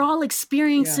we're all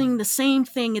experiencing the same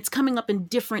thing. It's coming up in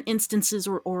different instances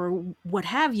or what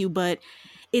have you, but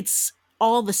it's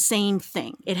all the same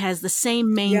thing. It has the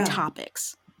same main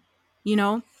topics, you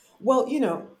know? Well,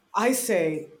 I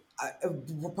say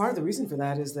part of the reason for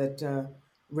that is that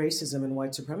racism and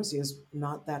white supremacy is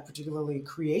not that particularly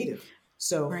creative.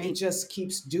 So it just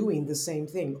keeps doing the same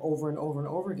thing over and over and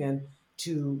over again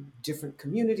to different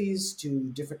communities, to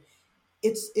different.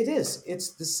 It's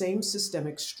the same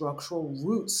systemic structural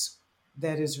roots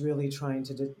that is really trying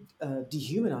to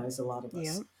dehumanize a lot of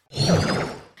us.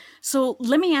 Yep. So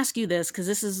let me ask you this, because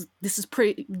this is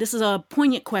a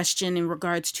poignant question in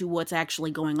regards to what's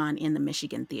actually going on in the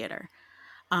Michigan theater.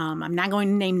 I'm not going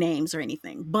to name names or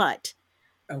anything, but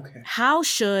how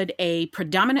should a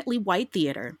predominantly white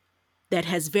theater that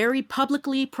has very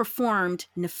publicly performed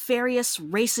nefarious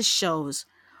racist shows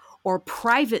or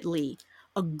privately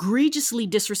egregiously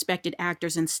disrespected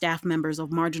actors and staff members of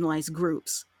marginalized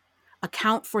groups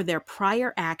account for their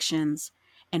prior actions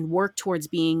and work towards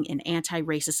being an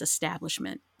anti-racist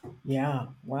establishment? Yeah,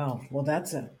 wow. Well,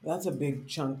 that's a big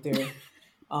chunk there.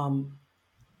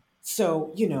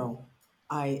 So,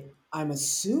 I'm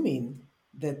assuming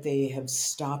that they have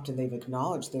stopped and they've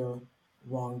acknowledged their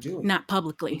wrongdoing. Not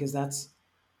publicly. Because that's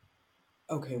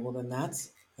okay, well then that's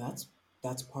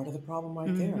part of the problem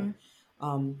right there.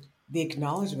 The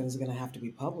acknowledgement is going to have to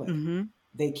be public.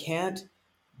 They can't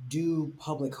do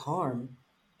public harm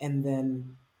and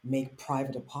then make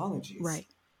private apologies. Right.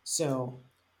 So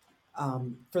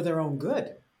for their own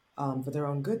good,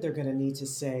 they're going to need to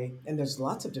say, and there's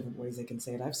lots of different ways they can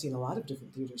say it. I've seen a lot of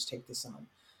different theaters take this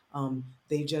on.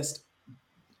 They just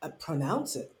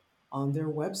pronounce it on their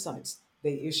websites.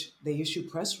 They issue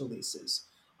press releases.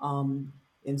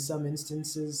 In some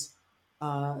instances,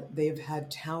 they've had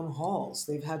town halls.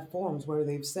 They've had forums where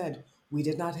they've said, "We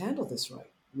did not handle this right.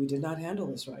 We did not handle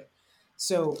this right."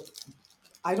 So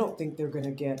I don't think they're going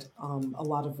to get a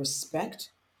lot of respect.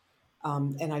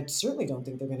 And I certainly don't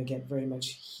think they're going to get very much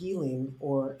healing,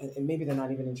 and maybe they're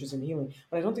not even interested in healing,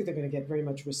 but I don't think they're going to get very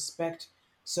much respect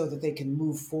so that they can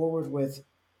move forward with,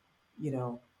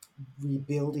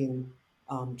 rebuilding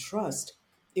trust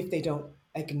if they don't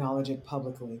acknowledge it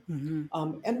publicly.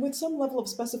 And with some level of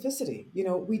specificity.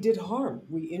 We did harm.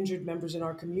 We injured members in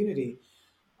our community.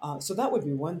 So that would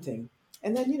be one thing.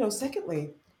 And then,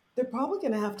 secondly, they're probably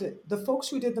going to have to, the folks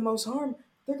who did the most harm,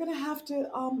 they're going to have to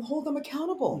hold them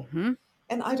accountable.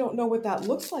 And I don't know what that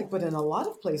looks like, but in a lot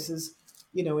of places,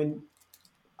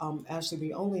 Ashley,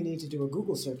 we only need to do a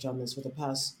Google search on this for the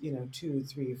past, 2,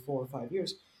 3, 4, 5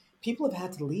 years. People have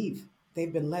had to leave.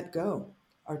 They've been let go.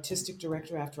 Artistic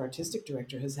director after artistic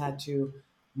director has had to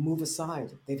move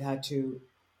aside. They've had to,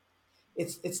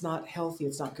 it's not healthy.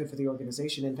 It's not good for the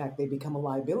organization. In fact, they become a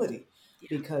liability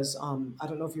because I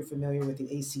don't know if you're familiar with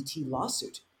the ACT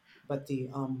lawsuit, but the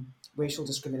racial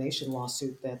discrimination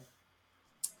lawsuit that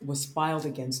was filed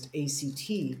against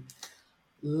ACT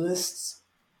lists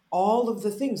all of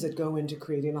the things that go into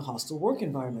creating a hostile work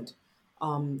environment.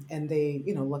 And they,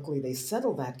 luckily they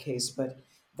settled that case, but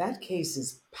that case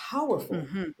is powerful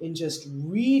in just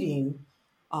reading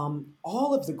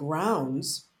all of the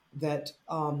grounds that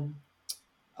I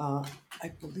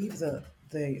believe the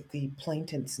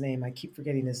plaintiff's name, I keep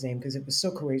forgetting his name because it was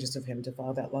so courageous of him to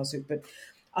file that lawsuit, but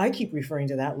I keep referring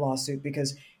to that lawsuit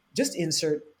because just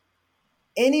insert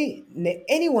any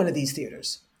one of these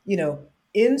theaters,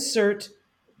 insert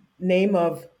name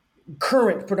of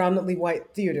current predominantly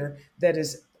white theater that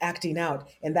is acting out,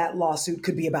 and that lawsuit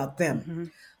could be about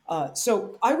them.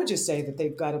 So I would just say that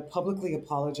they've got to publicly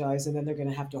apologize, and then they're going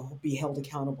to have to be held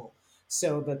accountable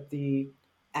so that the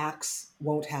acts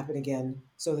won't happen again,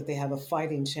 so that they have a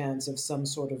fighting chance of some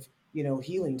sort of,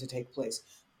 healing to take place.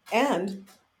 And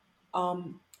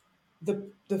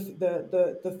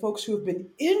the folks who have been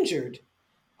injured,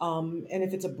 and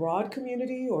if it's a broad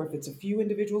community or if it's a few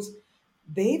individuals,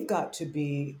 they've got to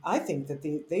be, I think that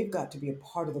they've got to be a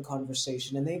part of the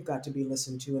conversation, and they've got to be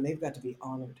listened to, and they've got to be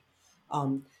honored.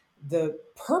 The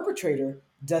perpetrator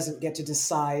doesn't get to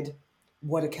decide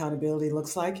what accountability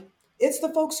looks like. It's the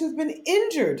folks who've been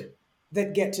injured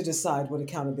that get to decide what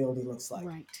accountability looks like.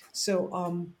 Right. So, I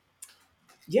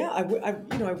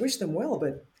wish them well,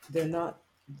 but they're not.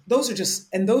 Those are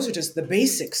just the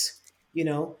basics.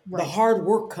 Right. The hard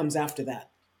work comes after that.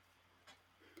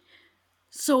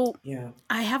 So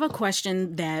I have a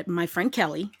question that my friend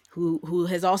Kelly, who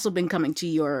has also been coming to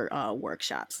your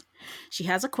workshops, she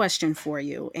has a question for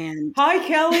you. And hi,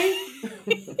 Kelly.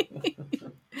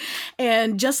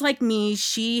 And just like me,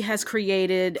 she has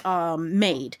created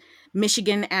MADE,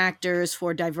 Michigan Actors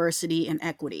for Diversity and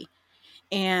Equity.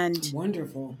 And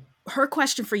wonderful. her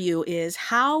question for you is,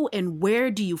 how and where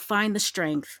do you find the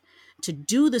strength to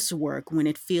do this work when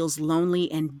it feels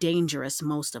lonely and dangerous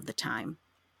most of the time?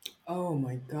 Oh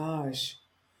my gosh,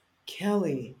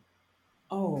 Kelly.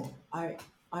 Oh,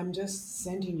 I'm just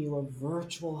sending you a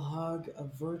virtual hug, a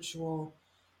virtual.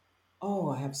 Oh,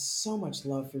 I have so much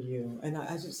love for you, and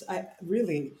I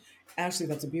really, Ashley,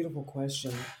 that's a beautiful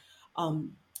question.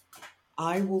 Um,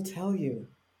 I will tell you,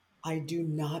 I do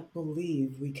not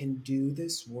believe we can do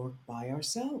this work by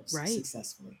ourselves Right.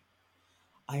 successfully.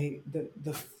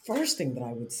 The first thing that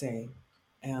I would say,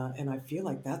 and I feel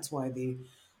like that's why the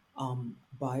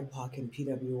BIPOC and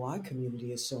PWI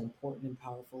community is so important and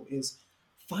powerful, is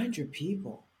find your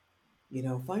people. You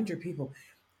know, find your people.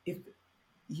 If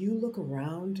you look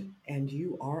around and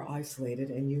you are isolated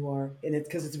and you are, and it's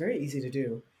because it's very easy to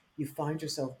do. You find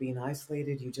yourself being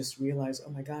isolated. You just realize, oh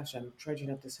my gosh, I'm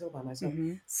trudging up this hill by myself.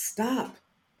 Mm-hmm. Stop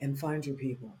and find your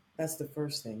people. That's the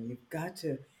first thing. You've got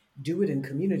to do it in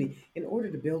community. In order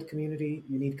to build community,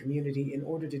 you need community. In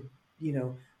order to, you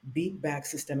know, beat back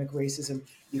systemic racism,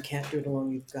 you can't do it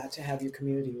alone. You've got to have your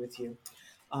community with you,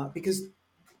 because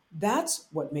that's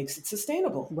what makes it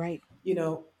sustainable. Right. You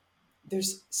know,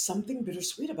 there's something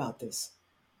bittersweet about this,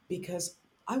 because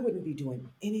I wouldn't be doing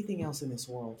anything else in this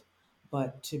world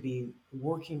but to be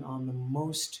working on the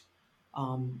most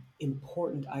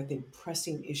important, I think,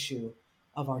 pressing issue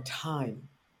of our time,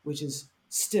 which is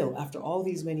still, after all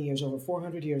these many years, over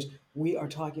 400 years, we are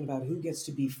talking about who gets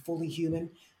to be fully human.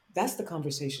 That's the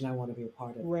conversation I want to be a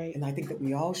part of. Right. And I think that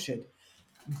we all should,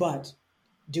 but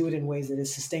do it in ways that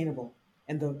is sustainable.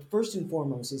 And the first and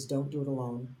foremost is don't do it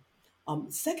alone.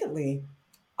 Secondly,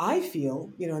 I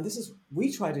feel, you know, and this is,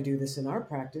 we try to do this in our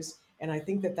practice, and I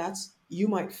think that that's, you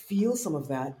might feel some of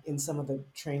that in some of the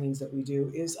trainings that we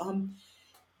do, is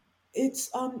it's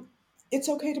it's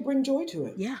okay to bring joy to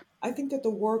it. Yeah. I think that the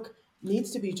work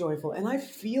needs to be joyful, and I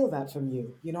feel that from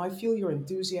you. You know, I feel your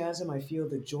enthusiasm. I feel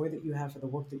the joy that you have for the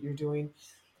work that you're doing.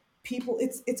 People,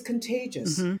 it's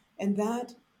contagious, Mm-hmm. and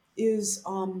that is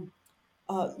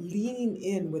leaning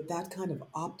in with that kind of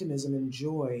optimism and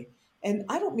joy. And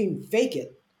I don't mean fake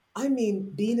it. I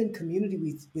mean being in community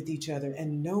with each other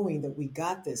and knowing that we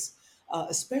got this,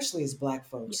 especially as Black Yeah.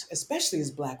 folks, especially as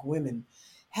Black women.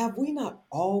 Have we not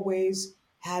always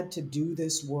had to do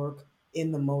this work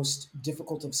in the most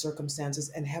difficult of circumstances?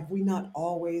 And have we not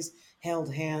always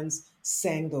held hands,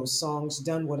 sang those songs,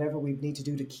 done whatever we need to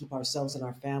do to keep ourselves and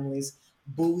our families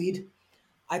buoyed?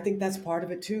 I think that's part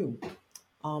of it too.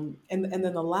 And then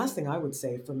the last thing I would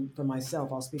say for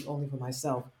myself, I'll speak only for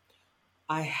myself.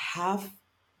 I have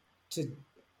to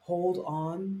hold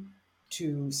on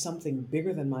to something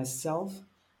bigger than myself.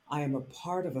 I am a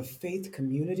part of a faith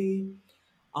community.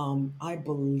 I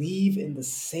believe in the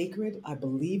sacred. I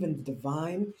believe in the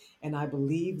divine, and I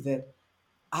believe that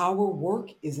our work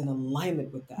is in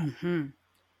alignment with that. Mm-hmm.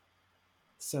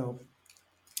 So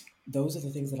those are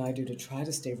the things that I do to try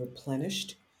to stay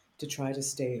replenished, to try to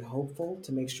stay hopeful,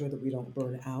 to make sure that we don't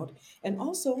burn out. And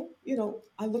also, you know,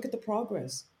 I look at the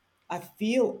progress. I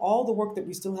feel all the work that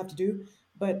we still have to do,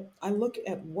 but I look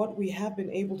at what we have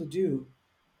been able to do,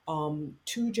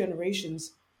 two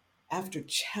generations after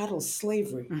chattel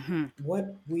slavery, Mm-hmm.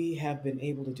 what we have been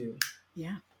able to do.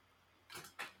 Yeah.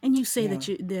 And you say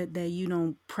Yeah. that you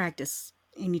don't practice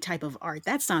any type of art.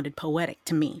 That sounded poetic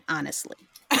to me, honestly.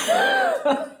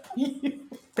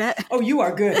 That Oh, you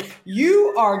are good.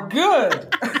 You are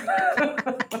good.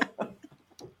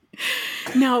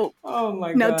 Now, Oh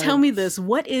my now God. tell me this.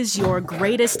 What is your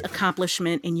greatest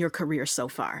accomplishment in your career so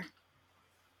far?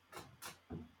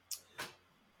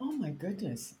 Oh my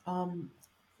goodness.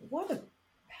 What a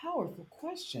powerful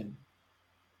question.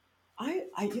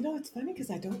 You know, it's funny because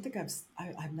I don't think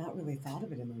I've not really thought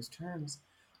of it in those terms.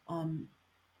 Um,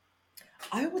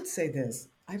 I would say this.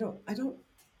 I don't,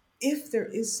 if there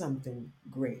is something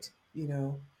great, you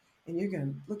know, and you're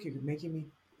going to look, you're making me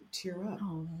tear up.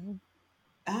 Oh.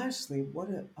 Ashley,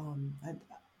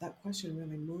 that question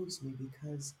really moves me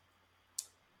because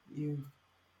you've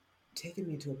taken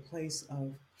me to a place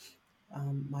of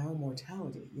my own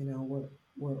mortality. You know,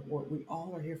 we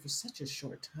all are here for such a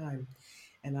short time.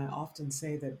 And I often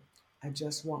say that I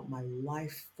just want my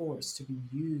life force to be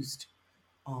used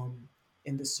um,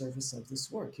 in the service of this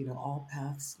work. You know, all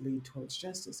paths lead towards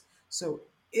justice. So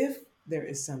if there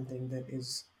is something that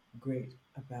is great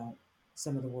about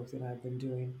some of the work that I've been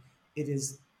doing, it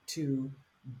is to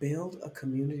build a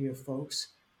community of folks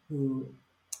who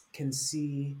can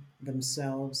see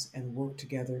themselves and work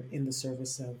together in the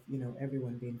service of, you know,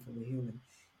 everyone being fully human.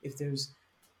 If there's,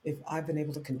 if I've been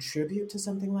able to contribute to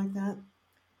something like that,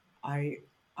 I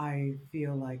I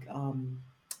feel like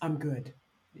I'm good.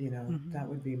 that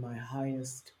would be my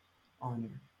highest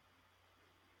honor.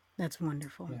 That's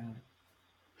wonderful.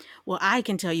 Yeah. Well, I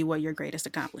can tell you what your greatest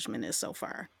accomplishment is so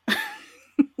far.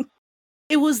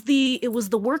 It was the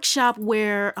workshop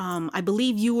where I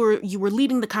believe you were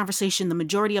leading the conversation the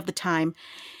majority of the time,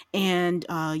 and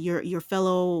your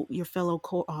fellow The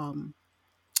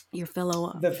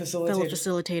facilitators.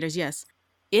 Facilitators, yes.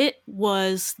 It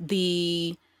was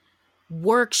the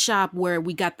workshop where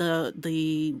we got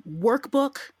the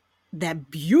workbook,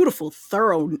 that beautiful,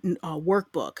 thorough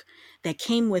workbook that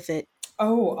came with it.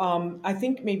 Oh, I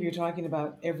think maybe you're talking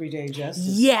about Everyday Justice.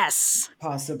 Yes.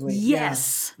 Possibly.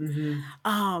 Yes. Yeah.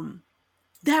 Mm-hmm.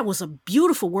 That was a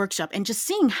beautiful workshop, and just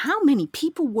seeing how many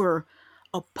people were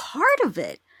a part of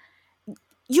it,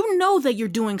 you know that you're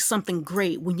doing something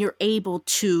great when you're able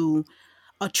to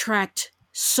attract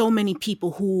so many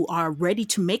people who are ready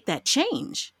to make that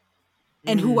change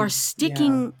and who are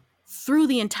sticking through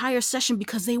the entire session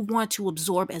because they want to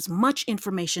absorb as much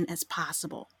information as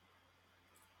possible.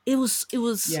 It was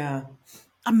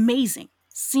amazing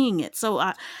seeing it.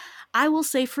 So I will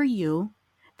say for you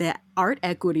that art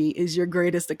equity is your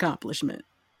greatest accomplishment.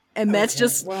 And that's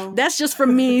just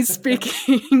from me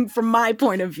speaking from my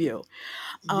point of view.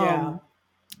 Yeah.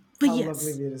 But how yes.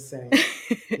 Lovely of you to say.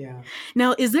 Yeah.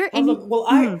 Now, is there any? Well,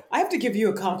 I have to give you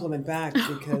a compliment back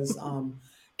because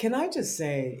can I just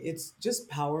say it's just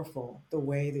powerful the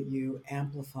way that you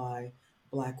amplify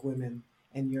Black women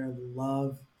and your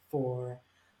love for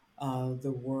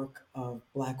the work of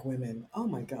Black women. Oh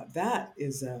my God, that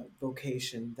is a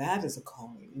vocation. That is a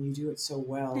calling, and you do it so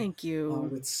well. Thank you.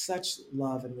 With such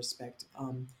love and respect.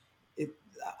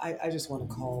 I just want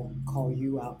to call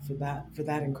you out for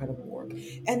that incredible work,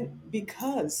 and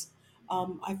because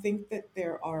I think that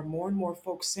there are more and more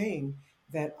folks saying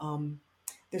that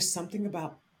there's something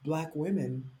about Black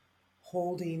women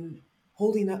holding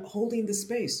the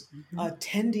space,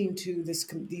 tending to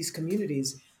these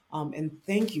communities. And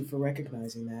thank you for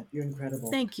recognizing that. You're incredible.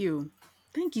 Thank you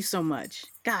so much.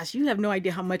 Gosh, you have no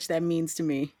idea how much that means to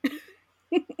me.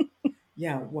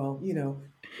 Yeah, well,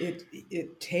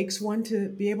 it takes one to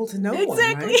be able to know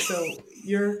exactly. One, right? So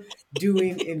you're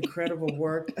doing incredible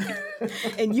work.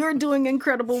 And you're doing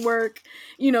incredible work.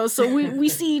 So we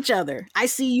see each other. I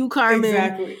see you, Carmen.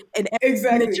 Exactly. And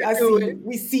exactly. I see you.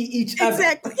 We see each other.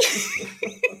 Exactly.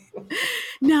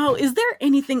 Now, is there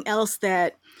anything else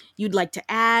that you'd like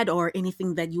to add or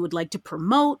anything that you would like to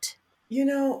promote?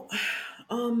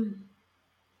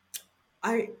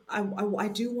 I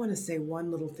do want to say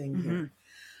one little thing here.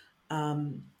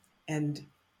 And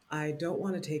I don't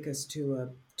want to take us to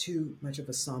too much of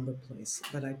a somber place,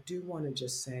 but I do want to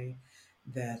just say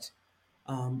that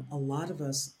a lot of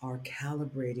us are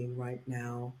calibrating right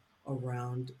now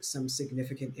around some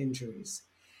significant injuries.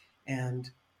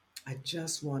 And I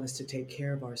just want us to take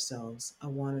care of ourselves. I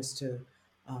want us to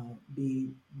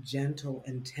be gentle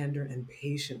and tender and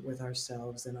patient with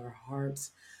ourselves and our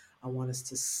hearts. I want us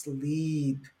to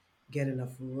sleep, get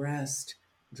enough rest,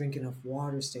 drink enough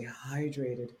water, stay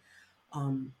hydrated.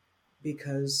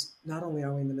 Because not only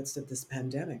are we in the midst of this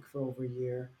pandemic for over a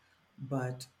year,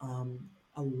 but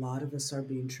a lot of us are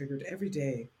being triggered every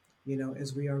day,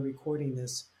 as we are recording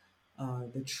this,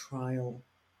 the trial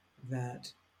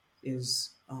that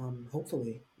is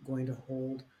hopefully going to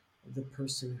hold the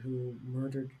person who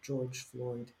murdered George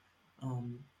Floyd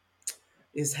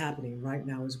is happening right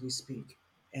now as we speak.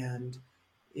 And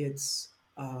it's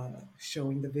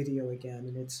showing the video again,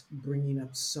 and it's bringing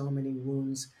up so many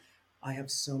wounds. I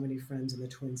have so many friends in the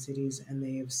Twin Cities, and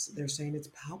they're saying it's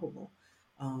palpable.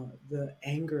 The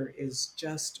anger is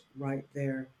just right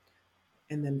there.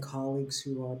 And then colleagues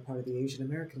who are part of the Asian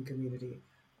American community.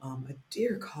 A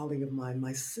dear colleague of mine,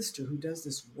 my sister who does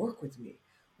this work with me,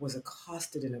 was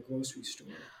accosted in a grocery store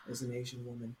as an Asian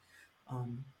woman.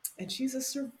 And she's a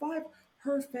survivor.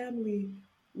 Her family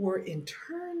were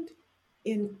interned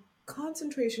in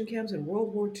concentration camps in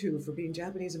World War II for being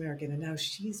Japanese American, and now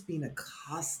she's being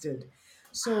accosted.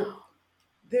 So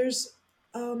there's,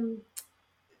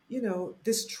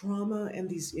 this trauma and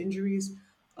these injuries,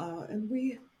 and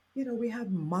we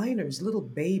have minors, little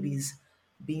babies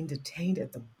being detained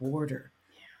at the border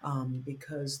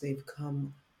because they've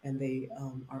come and they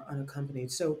are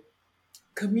unaccompanied. So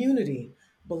community,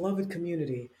 beloved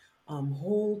community,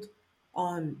 hold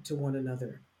on to one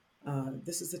another.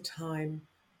 This is a time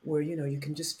where you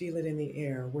can just feel it in the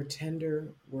air. We're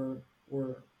tender, we're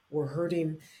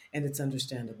hurting, and it's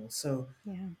understandable. So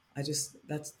yeah,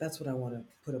 that's what I want to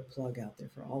put a plug out there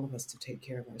for all of us to take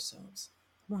care of ourselves.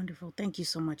 Wonderful. Thank you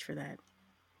so much for that.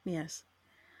 Yes.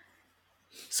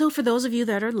 So for those of you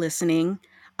that are listening,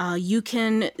 you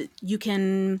can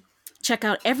Check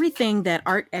out everything that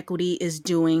Art Equity is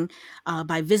doing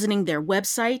by visiting their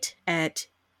website at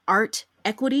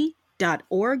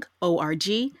artequity.org,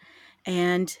 O-R-G.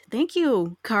 And thank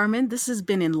you, Carmen. This has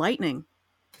been enlightening.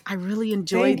 I really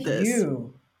enjoyed this. Thank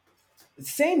you.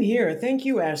 Same here. Thank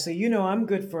you, Ashley. You know, I'm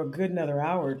good for a good another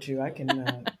hour or two. I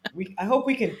can. I hope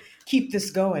we can keep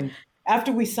this going.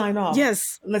 After we sign off,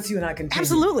 yes, let's you and I continue.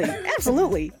 Absolutely.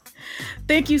 Absolutely.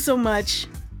 Thank you so much.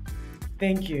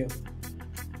 Thank you.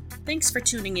 Thanks for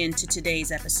tuning in to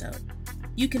today's episode.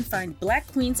 You can find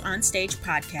Black Queens on Stage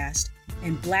podcast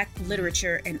and Black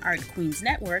Literature and Art Queens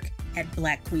Network at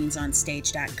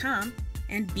blackqueensonstage.com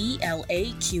and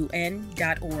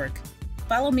blaqn.org.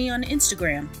 Follow me on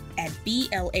Instagram at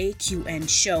BLAQN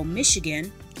Show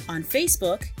Michigan, on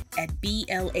Facebook at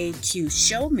BLAQ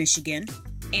Show Michigan,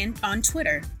 and on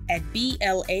Twitter at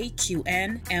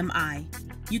BLAQNMI.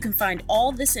 You can find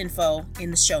all this info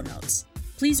in the show notes.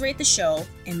 Please rate the show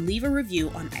and leave a review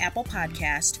on Apple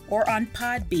Podcast or on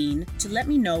Podbean to let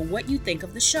me know what you think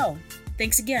of the show.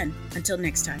 Thanks again. Until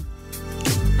next time.